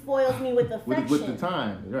thing. He spoils me with affection. With the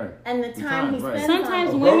time, right? And the time he right. spends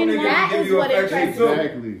Sometimes on me. women nigga That give is you what affection impresses too. me.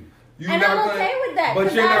 Exactly. You And not I'm gonna- okay with that. But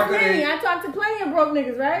Because you're not I gonna. plenty. I talk to plenty of broke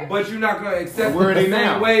niggas, right? But you're not gonna accept Where are it the they same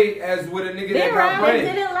now? way as with a nigga They that got right. They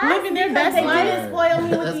bread. didn't last Living their because best they life. didn't spoil me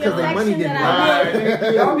That's with the 'cause their money affection didn't that I lie.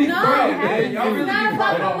 did. Y'all be No, friends, man. Y'all it's really not be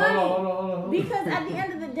about friends. the money. Because at the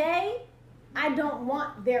end of the day, I don't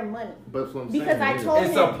want their money. But that's what I'm Because saying, I yeah. told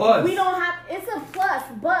It's him a plus. we don't have. It's a plus,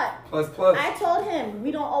 but Plus. I told him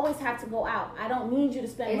we don't always have to go out. I don't need you to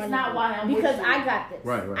spend It's money. not on why me I'm with because you. I got this.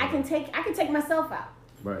 Right, right, I can take myself out.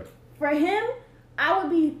 Right. For him, I would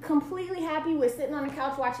be completely happy with sitting on the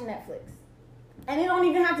couch watching Netflix. And it don't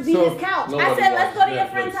even have to be So, his couch. I nobody said, let's go to watches your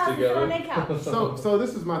friend's Netflix house and sit on together. their couch. So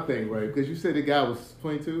this is my thing, right? Because you said the guy was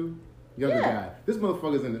 22.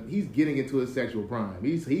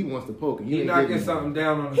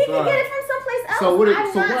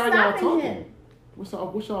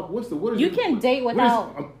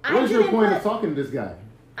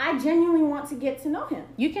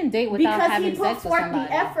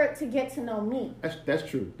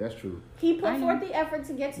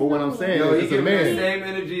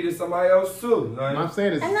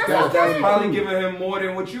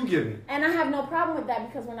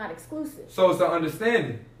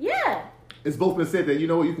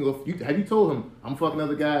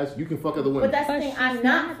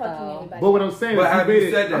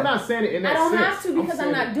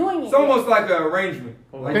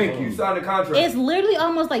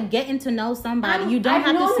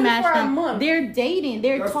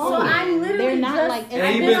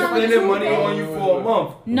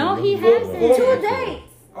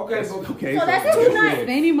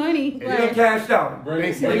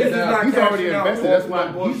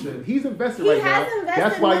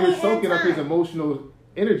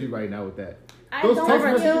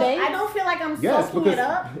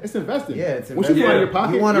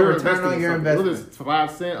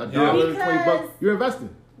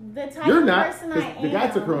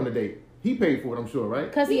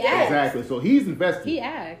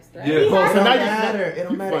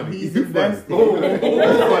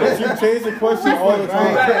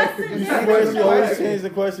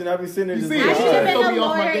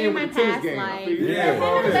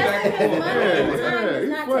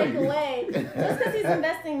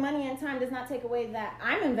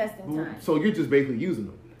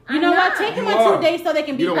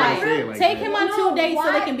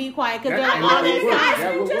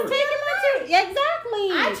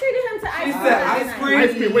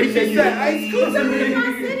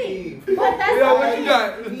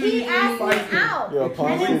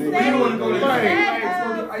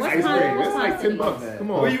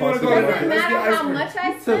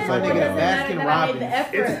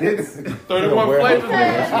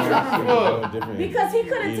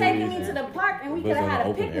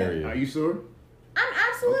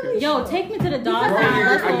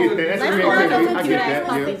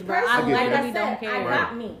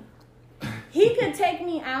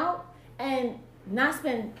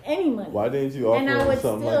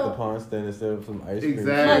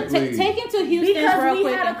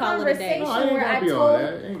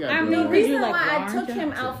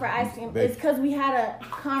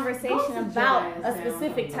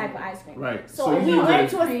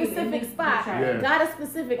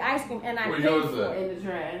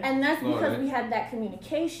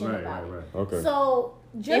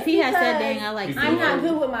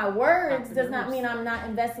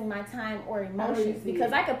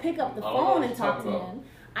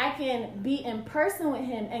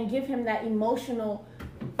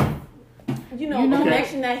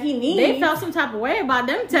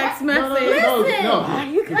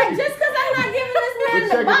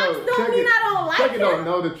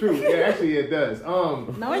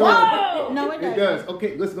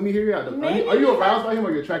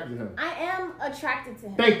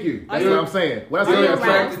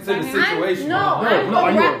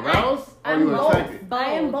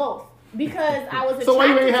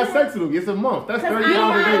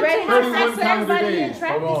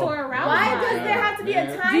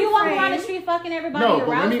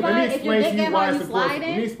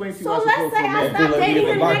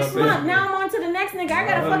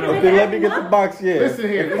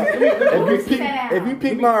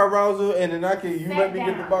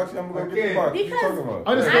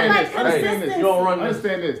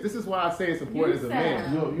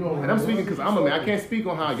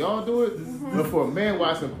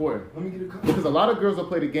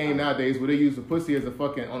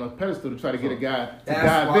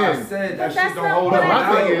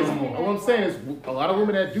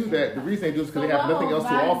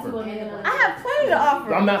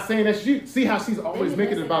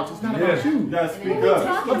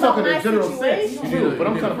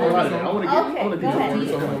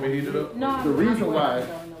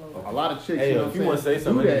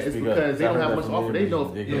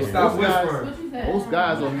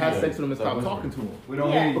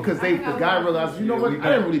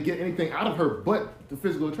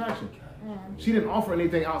 didn't offer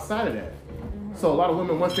anything outside of that. So a lot of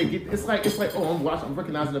women, once they get, it's like, oh, I'm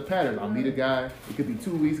recognizing the pattern. I'll meet a guy. It could be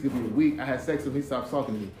 2 weeks, it could be a week. I had sex with him, he stopped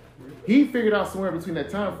talking to me. He figured out somewhere between that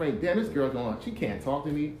time frame, damn, this girl's going, she can't talk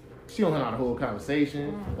to me. She don't know how to hold a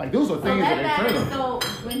conversation. Like, those are things that are internal.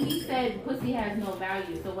 So when he said pussy has no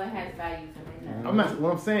value, so what has value to him?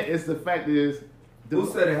 What I'm saying is the fact is, Who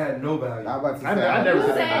said it had no value? I never You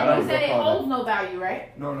said that. said it holds no value,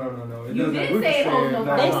 right? No. It You doesn't. did say it holds no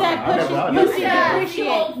value. They said pussy She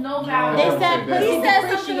holds depreciate. no value. They said pussy He said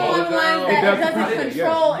something along the lines that it doesn't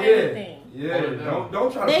control anything. Yeah,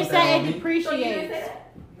 don't try to They put that said on it me. depreciates.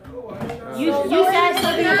 You said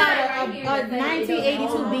something about a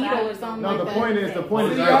 1982 Beetle or something No, like the that. point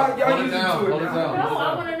is, Y'all Hold it used down, to it hold it now. down. No,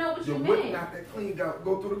 I want to know what The you whip meant. not that clean.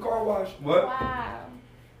 Go through the car wash. What? Wow.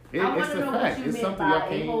 I It's want a to know fact. what you It's meant something y'all by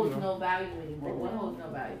can't. it holds no value anymore. What holds no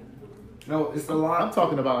value? No, it's a lot. I'm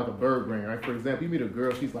talking about like a bird brain, right? For example, you meet a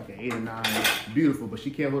girl, she's like an 8 or 9, beautiful, but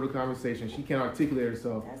she can't hold a conversation. She can't articulate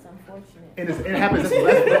herself. That's unfortunate. And it happens. That's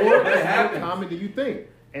less common than you think.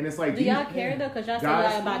 And it's like, Do y'all care though? Cause y'all say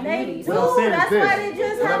guys- y'all about They beauty. do. What I'm saying is That's this. why they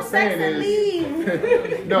just What have I'm sex saying and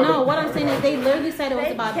leave. No, what I'm saying is they literally said it was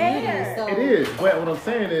They about care. beauty. So It is. But what I'm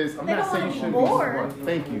saying is, I'm They not don't saying wanna you be shouldn't bored. be smart.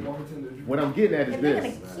 Thank you. What I'm getting at is If they're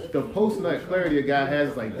this. gonna keep The post-nut clarity a guy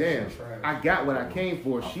has is like, damn, I got what I came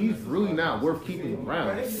for. She's really not worth keeping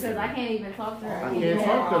around. Because I can't even talk to her. I can't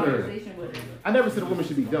talk to her. Conversation with her. I never said a woman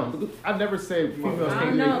should be dumb. I never said females I can't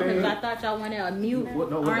don't do know because anything. I thought y'all wanted a mute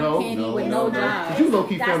No, arm candy with no job. But you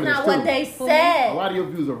low-key That's feminist not too. what they A said. lot of your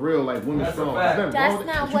views are real, like women That's a strong. fact. Nothing That's wrong with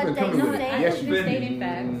it, not but what you've they been coming with said. it. Yes, you Just been. stating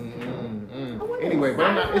facts. Anyway, but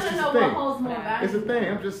I'm not. It's I just wanna a know what thing. holds more value. It's a thing.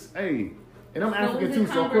 I'm just, hey. And I'm So African is too, it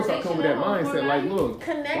so of course I come with that conversation mindset. that Like, holds look,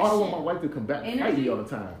 why do I want my wife to come back and fight me all the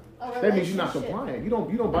time? That means you're not compliant. You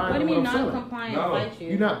don't buy What do into you mean what I'm selling. non-compliant No. fight you?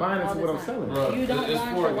 You're not buying all into the what I'm time? selling. Right. You don't It's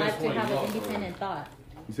want for your it, wife it's to for have you. an independent thought.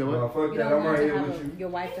 You said No, what? fuck You that. don't I'm want right to here have with you. your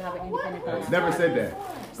wife to have an independent thought. Never said that. So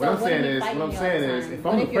What I'm what saying are you is, fighting what I'm me all saying the is, time? if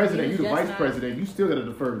What I'm if the your president, views you the just vice not- president, you still gotta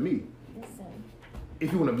defer to me. Listen.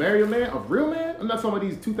 If you want to marry a man, a real man, I'm not talking about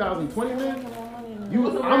these 2020 men.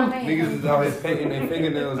 What's a real I'm man? Niggas is out here painting their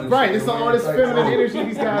fingernails and right. shit. It's all this feminine energy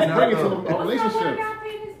these guys bring into a relationship.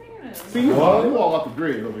 See, you all off the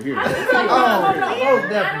grid over here.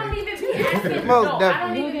 I don't even be asking. Most No, I don't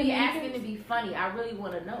definitely. even be asking to be funny. I really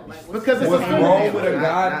want to know. Like, what's Because it's What's a wrong feminine. with a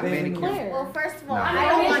guy Not thinking? manicure. Well, first of all, No. I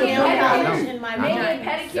don't want Maybe nail pedicure. polish in my Maybe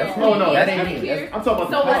vagina. pedicure. Oh, no, maybe that a ain't me. manicure. I'm talking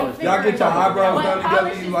about So the what polish. Y'all get your eyebrows What done together.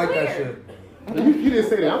 polish You is like that clear? shit? You didn't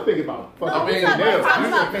say that. I'm thinking about No, fucking we're talking nails. about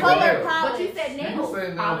You said color nails. polish. But you said You nails.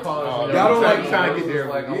 say nail polish. Y'all don't like trying to get there.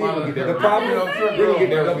 Like, I'm Yeah, out of you there. The problem, I'm sure girls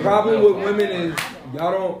never the be problem nail with women is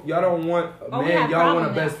y'all don't want a Oh, we man. have Y'all want a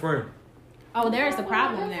problem best now. friend. Oh, there's a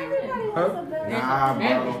problem there. Huh? Nah,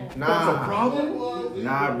 bro.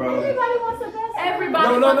 Nah, bro. Everybody wants a best friend. Everybody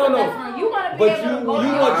No, wants no, a no. best friend. You want to be But able to you go to want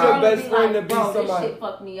your your girl and best friend like, to be bro, somebody- This shit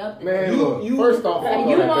fucked me up. Man, You- look, you- first off, And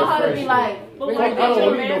you want her to be like, But I why don't can't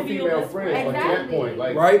your need no man be your female best friends friend? like that point.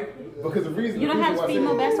 Like, Right? because the reason You don't the reason have why I female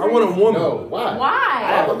said- best I friends? want a woman. No, why?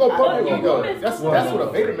 why? I'm gonna pump your ego. women's That's what- what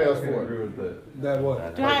a beta male's for. That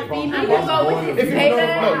what? To have I female can best go with friends? this If you paper.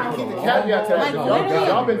 no, keep the caveat to that. Like, Y'all, literally-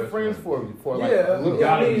 y'all been friends for like Yeah, a little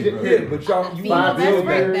yeah, while. but y'all, you Female gotta best build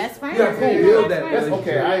friend, that. best friend. You have to Female build best that. friend. That's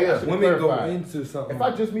okay. I should Women go clarify. into something. If I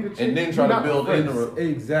just meet a chick, And then we're try to not build friends. into it.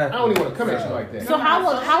 Exactly. I don't even want to come at you like that. So how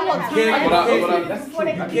will You time? can't, But I- but I- That's Before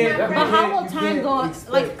they true. can you can't, be my But friend. how will you time can't go?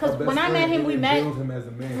 expect Like, 'cause a best when I met friend him, to we then met, build him as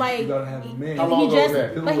a man. like, You gotta have a man. How long he ago just, was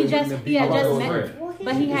that? but he just, he had How long just ago met, was that?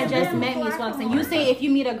 but he had just met me. Is what I'm saying. You say if you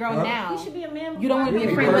meet a girl Huh? now, He should be a man. you don't want to be a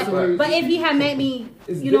Me friend. personally- But if he had met me,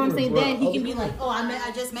 It's you know what I'm saying? different, Then bro. he can be like, oh,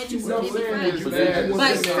 I just met you. You So know we what be I'm friends. saying?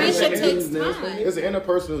 But friendship takes time. There's an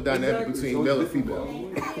interpersonal dynamic between male and female.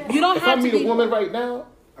 You don't If I have to meet a be. woman right now,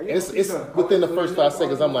 it's within the first 5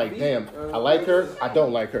 seconds. I'm like, damn, I like her. I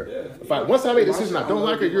don't like her. Once I make a decision, I don't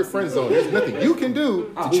like her. You're friend zone. There's nothing you can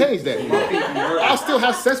do to change that. I'll still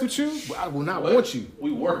have sex with you, but I will not want you.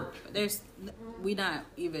 We work. We not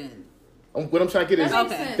even. What I'm trying to get is That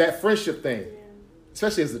makes sense. that friendship thing,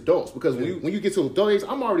 especially as adults. Because when you get to adult age,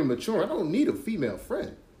 I'm already mature. I don't need a female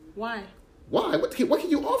friend. Why? Why? What can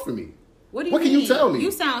you offer me? What do you What can mean? you tell me? You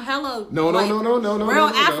sound hella No, like, real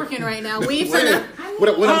African right now. We finna What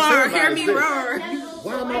I'm saying hear about me is this. roar.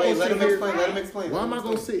 Why am I Wait, gonna let sit him here? explain. Let him explain. Why am I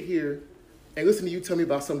gonna sit here and listen to you tell me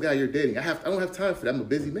about some guy you're dating? I don't have time for that. I'm a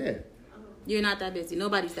busy man. You're not that busy.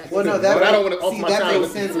 Nobody's that busy. Well, no, But I that don't wanna offer see, my that time makes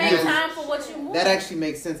with sense. You make as- time for what you want. That actually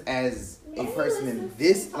makes sense as a person in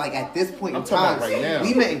this, like at this point I'm in talking time. about right now.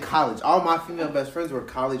 We met in college. All my female best friends were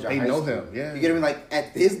college or They high know school. him, yeah. You get what I mean? Like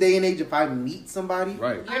at this day and age, if I meet somebody,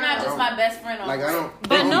 Right. You're not just my best friend. like I don't.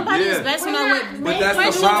 But nobody's Yeah. best friend We're not- with But that's the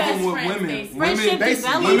friendship. problem with friends, women. basically. Friendship Women,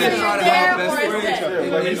 develops. women try to have There best for friends.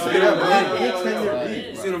 that. But you see Yeah. what I'm saying? Yeah.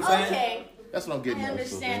 You see what I'm saying? Okay,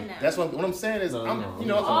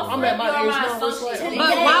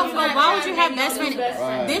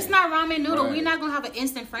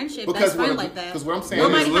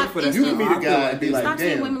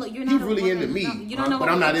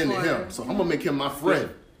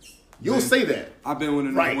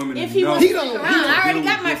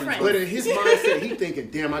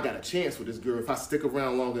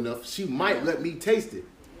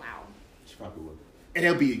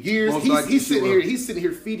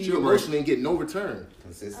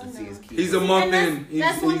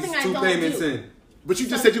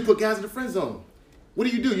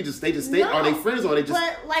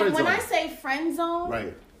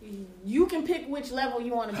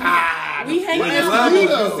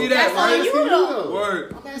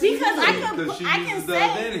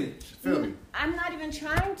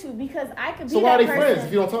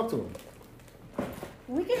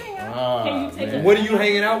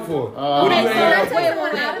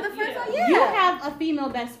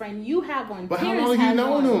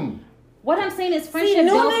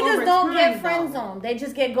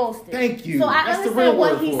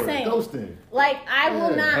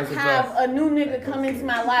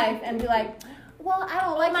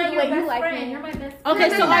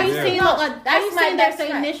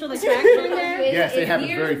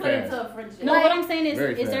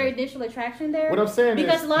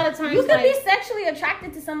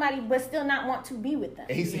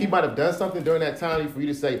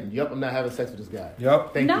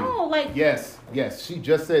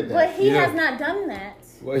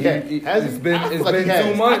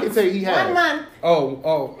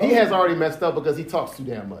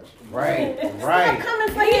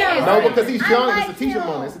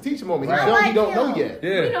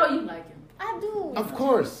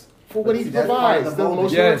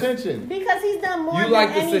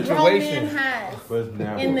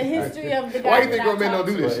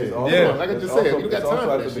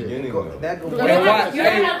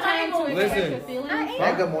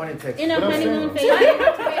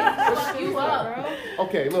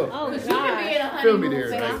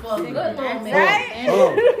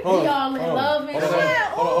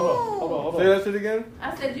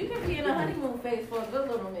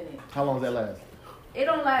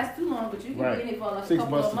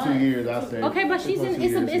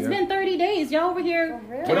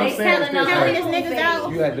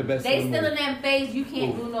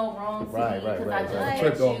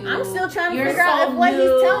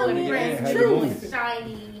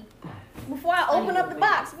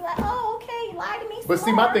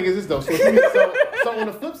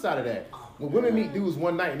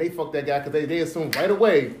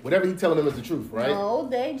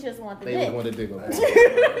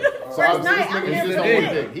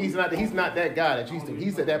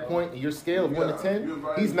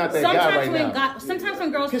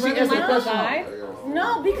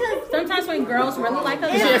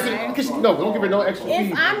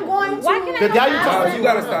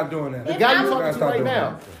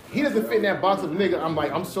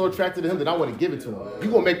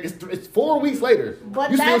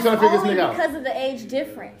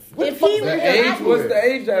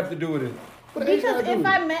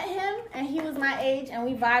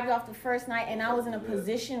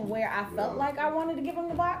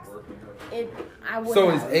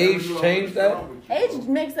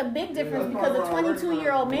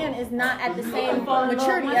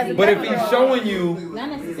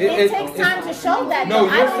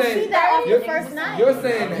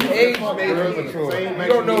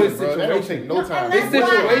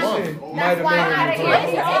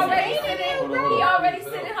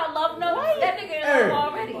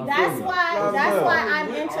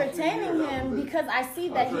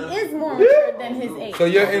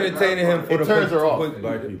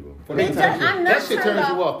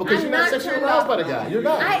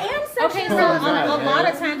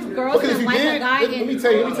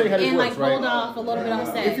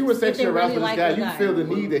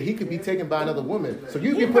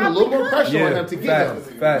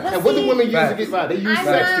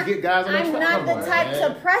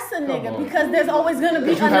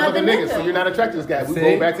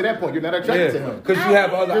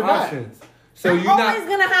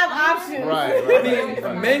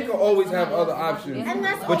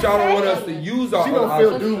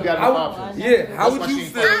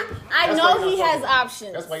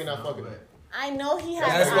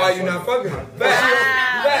 why you not fucking him.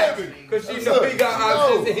 Facts. Because she know he got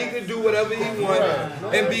options and he can do whatever he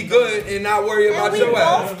wants and be good and not worry about your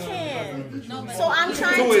ass. Can. So I'm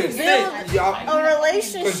trying To to an extent, build y'all. a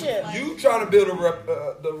relationship. You trying to build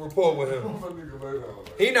the rapport with him.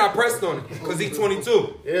 He not pressed on it because he's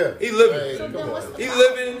 22. Yeah. He living. Hey, come on. He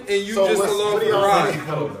living and you So just what's- along what for do the y'all ride. think?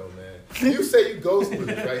 I don't know, man. You say you ghosted,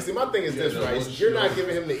 right? See, my thing is this, right? You're not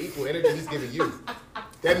giving him the equal energy he's giving you.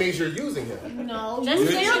 That means you're using him. No, Just you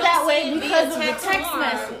because feel you that don't way see it because via of the text text or-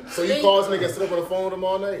 message. So you call this nigga and sit up on the phone with him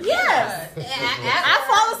all night? Yes. I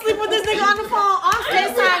fall asleep with this nigga on the phone on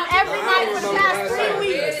FaceTime every night for the past 3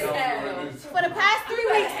 weeks. For the past 3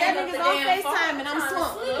 weeks, that nigga's on FaceTime and I'm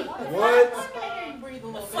slumped. What?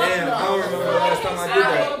 Damn, I don't remember the last time I did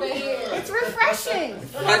that. It's refreshing.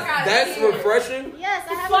 That's refreshing? Yes,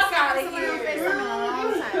 I haven't seen somebody on FaceTime in a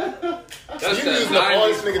long time. That's you using up all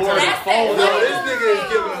this nigga time. Phone. No, this nigga is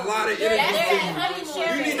giving a lot of energy to you.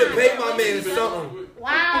 You need to pay my man something.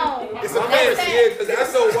 Wow. It's a man, yeah, because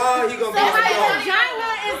after a while he gonna So be my gone. vagina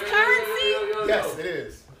is currency? Yes, it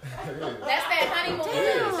is. That's that honeymoon.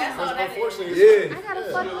 That's all that is. Unfortunately, Yeah. I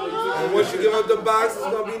gotta fuck with you. And once you give up the box, it's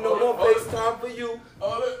gonna be no more FaceTime for you.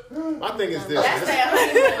 My thing is this. That's that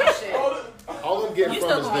honeymoon shit. All I'm getting You from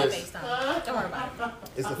still is gonna have this. FaceTime. Don't worry about it.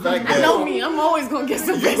 It's the fact I know that me. I'm always gonna get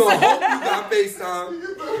some You gonna FaceTime. hope you got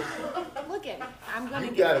FaceTime. Look at me. I'm gonna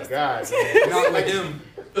you get got a FaceTime. guy. Not with him.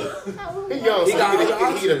 He young, He so got he other he the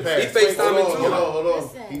options. pass. He FaceTiming too. Hold on.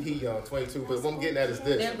 Listen. He young, 22. But what I'm getting at is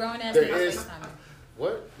this. They're grown ass There people is FaceTiming.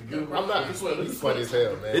 what? I'm not. You funny as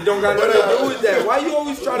hell, man. It don't got nothing to do with that. Why you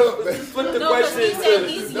always try to flip the No, but question he said to?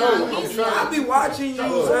 he's No, young. I'm He's trying. I be watching you,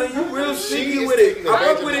 son. You real She sneaky is with it. taking I fuck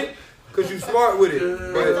advantage with of it because you smart with it.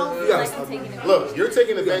 But you gotta stop. Look, you're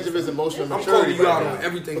taking advantage of his emotional I'm maturity calling you out right on now.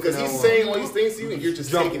 everything Because from he's now on. saying all these things to you, and you're just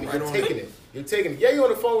Jumping taking it. right You're on taking it. You're taking it. Yeah, you're on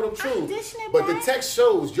the phone with him, true. dishing it But the back. text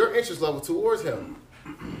shows your interest level towards him.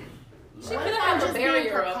 She could have a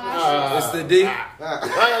barrier up. It's the D. Like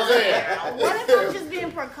I'm saying. What if I'm just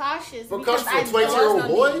being precautious? Because I for a 22-year-old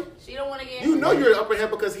boy, She don't want to get. you know you're up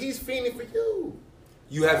ahead because he's fiending for you.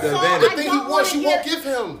 You have the So The advantage. thing he don't wants, wanna you won't get- give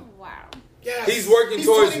him. Wow. Yes. He's working He's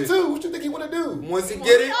towards 22. What you think he want to do? Once he get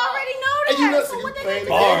We it, already know And you that. know, So so you what they playing the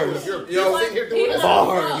gonna game. do? You're Yo, sitting here doing this.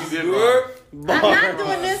 Bars. you heard? I'm not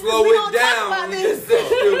doing this. 'Cause Slow we it don't talk down. about You this. just said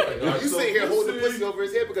stupid. You sitting here holding the pussy over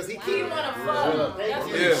his head because he He can't. want to fuck. That's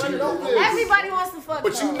what Yeah. You know this. Everybody wants to fuck.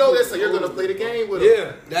 But you though. know that, so you're gonna play the game with him.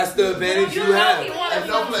 Yeah, that's the advantage you You know have. he want to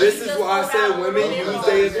fuck. This is why I said women use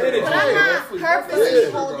their advantage. But I'm not purposely Yeah.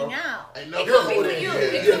 holding out. You're holding it.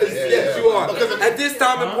 Yes, you are. At this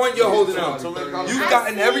time and point, you're holding out. You've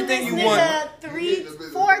gotten everything you want. Three,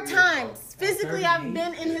 4 times. Physically, I've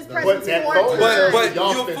been in his But presence that 4 phone- times. But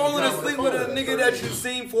Y'all you're spend falling time on asleep the with a phone. nigga that you've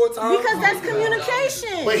seen 4 times. Because that's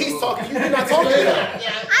communication. But he's talking. You're not talking to him.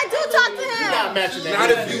 I do talk to You're not him. matching that. Not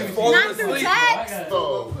if you falling Not through asleep. text.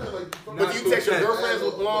 So, but do you text your girlfriends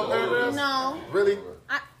with long paragraphs? No. Really?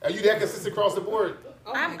 I- Are you that consistent across the board?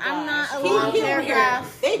 I'm not a long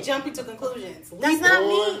paragraph. They jumping to conclusions. That's not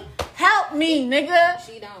me. Help me, nigga.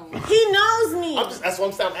 She don't. He knows me. That's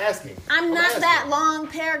what I'm asking. I'm not that long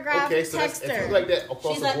paragraph Okay, so that's, if you texter. like that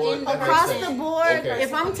across She's the like board, in that makes Across sense. the board, Okay.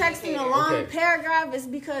 if I'm texting a long Okay. paragraph, it's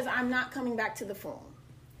because I'm not coming back to the phone.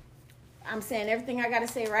 I'm saying everything I gotta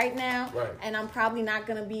say right now, Right. and I'm probably not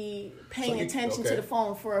gonna be paying So you- attention to okay. the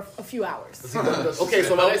phone for a few hours. Okay,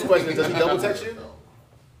 so my next question is: does he double text you?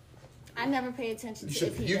 I never pay attention to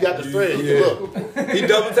if he You does. got the thread. You Yeah. look. He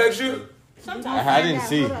double text you? Sometimes I didn't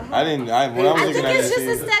see. Hold on. I didn't. When I was I looking think at it's it, just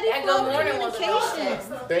a see. steady That flow good of morning was a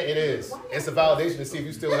communication. It is. It's a validation to see if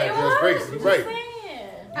you still have girls' grace. You're right.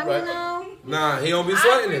 I mean, no. Nah, he don't be I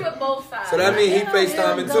sweating agree it. with both sides. So that means he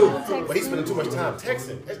FaceTiming too. But he's spending too much time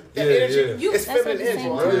texting. That Yeah, energy, yeah. it's feminine energy,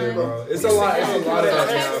 bro. Bro, it's a lot. It's a lot of that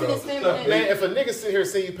now, though. Man, if a nigga sit here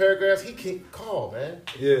sending you paragraphs, he can't call, man.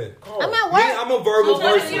 Yeah. Call. I'm at Me, work. I'm a verbal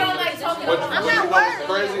But if person. you don't like talking But on the I'm phone, at you know what's work.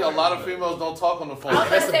 crazy? A lot of females don't talk on the phone.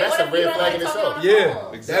 That's a red flag in itself. Yeah,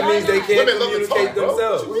 that means they can't Women love to communicate talk, bro.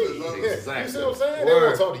 themselves. What you mean? Yeah. Exactly. You see what I'm saying? They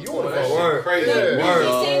want to talk to you on the That phone. Word. shit crazy. Yeah. Word.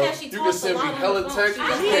 She's saying that she You can talks a send me lot on hella the phone. texts. She You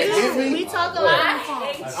just can't can't hit me. We talk a lot on the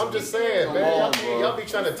phone. I'm just saying, man. Y'all be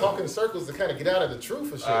trying to talk in circles to kind of get out of the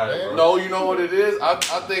truth and shit, man. No, you know what it is? I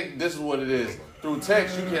think this is what it is. Through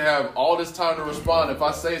text, you can have all this time to respond. If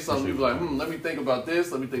I say something, you be like, let me think about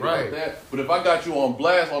this, let me think Right. about that. But if I got you on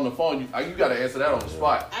blast on the phone, you got to answer that on the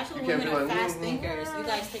spot. Actually, You can't women are be like, fast thinkers. You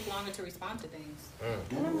guys take longer to respond to things.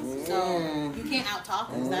 So you can't out talk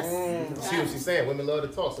us. That's See what she's saying? Women love to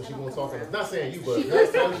talk, so she gonna talk on the not saying you, but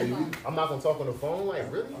that's telling you, I'm not gonna talk on the phone.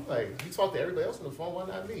 Like, really? Like, you talk to everybody else on the phone, why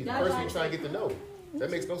not me? The person you trying to get to know. That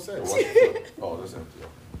makes no sense. Oh, that's empty.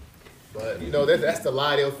 But, you know, that's the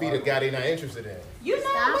lie they'll feed a guy they're not interested in. you know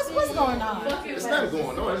what's going on. It's not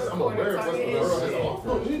going on. I'm aware of what's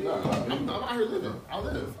going on. I'm out here living. I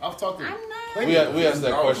live. I've talked to. We asked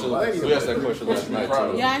that question. We asked that question last night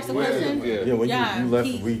too. You asked the question? Yeah, when you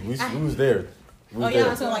left, we was there. Oh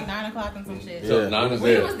yeah, until like 9 o'clock and some shit. Yeah, 9 was We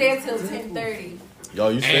there. was there till 10:30.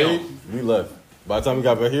 Y'all, you stayed. We left. By the time we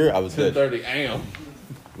got back here, I was dead. 10:30 a.m.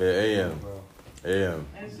 Yeah, a.m. A.m.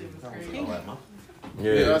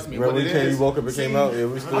 Yeah, that's me. remember What we it came, is- you woke up and came out? Yeah,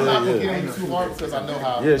 we still, I'm not gonna yeah. get into too hard because I know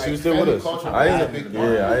how. Yeah, she was still with family us. culture I plays a ain't- big part.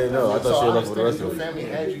 yeah, I didn't know. I thought So she had left with the rest understand of your us. family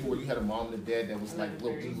had you where you had a mom and a dad that was like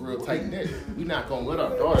real tight knit. We not gonna let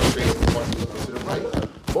our daughters face the parts we look to the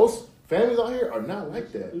right. Most families out here are not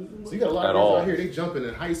like that. So you got a lot of girls out here. They jumping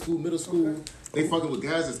in high school, middle school. They fucking with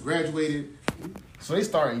guys that's graduated. So they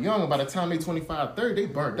starting young, and by the time they 25, 30, they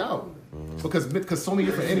burnt out. Because so many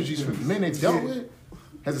different energies from men they dealt with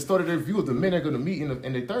has distorted their view of the men they're going to meet in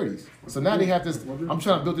their 30s. So now they have this, I'm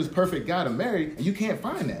trying to build this perfect guy to marry, and you can't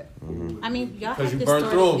find that. I mean, y'all Because have you this burned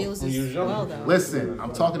story through views when you as was young. well, though. Listen,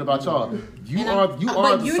 I'm talking about y'all. You And are but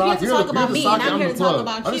the you're here sock. to You're talk the about me, sock, and I'm here the to talk plug.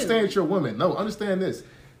 about you. Understand that you're a woman. No, understand this.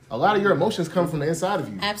 A lot of your emotions come from the inside of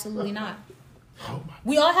you. Absolutely not.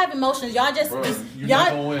 We all have emotions. Y'all just, Bro, you're y'all, not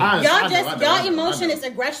gonna win. I know. y'all emotion is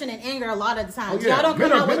aggression and anger a lot of the Oh, times. yeah. Y'all don't men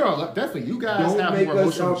come are, out men with. are definitely. You guys Don't have make more us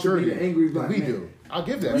emotional out to be maturity the angry than black we man. do. I'll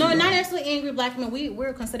give that. No, to you. not actually angry black women.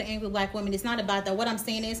 We're considered angry black women. It's not about that. What I'm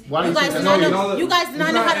saying is, Why do you you guys think do that? not No, know. y'all- You guys do not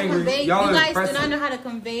it's know not how to angry. convey. Y'all You guys impressive. do not know how to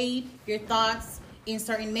convey your thoughts in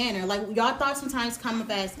certain manner. Like y'all thoughts sometimes come up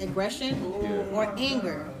as aggression or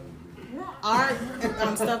anger. Our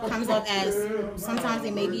stuff comes up as sometimes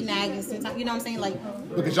it may be nagging. Sometimes you know what I'm saying.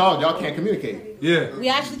 Like Because y'all can't communicate. Yeah. we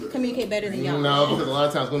actually communicate better than y'all. No, because a lot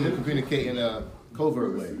of times women communicate in a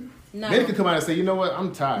covert way. No. Men can come out and say, you know what,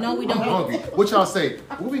 I'm tired. No, we don't. I'm hungry. What y'all say?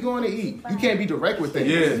 What we going to eat? You can't be direct with things.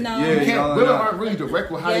 Yeah. No. Yeah. You can't, y'all women not. aren't really direct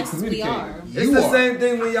with how Yes, they we communicate. are. It's You the are. same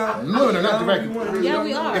thing when y'all. No, they're not y'all- direct. you wanna- Yeah,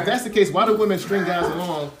 we are. If that's the case, why do women string guys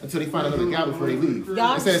along until they find another guy before they leave?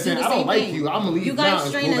 Y'all Instead of do saying, the I don't same like thing. you, I'm going to leave You now guys and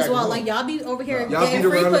strain go as back well. home. Like y'all be over here Y'all getting beat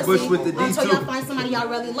free around the bush pussy with the D until too. y'all find somebody y'all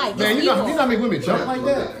really like. Man, It's you know evil. how many women jump like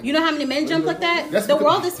that? You know how many men jump like that? That's The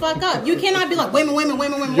because- world is fucked up. You cannot be like women.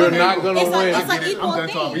 You're not gonna It's win. It's an equal I'm done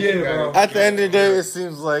thing. talking. Yeah, bro. At the end of the day, it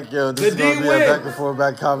seems like, yo, this The is going D to be win. a back and forth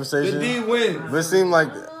back conversation. The D wins. But it seemed like,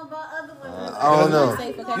 I don't know.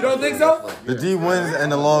 You don't think so? The D wins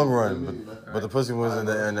in the long run, but the pussy wins in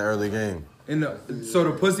the early game. So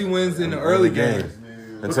the pussy wins in the early game.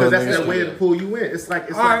 Because that's their way to pull you in. It's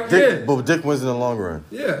like, All right, Dick, but Dick wins in the long run.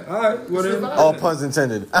 Yeah, all right. Whatever. All puns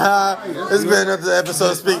intended. It's been another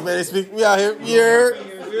episode of Speak Man They Speak. We out here.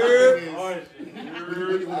 Yeah.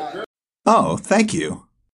 Oh, thank you.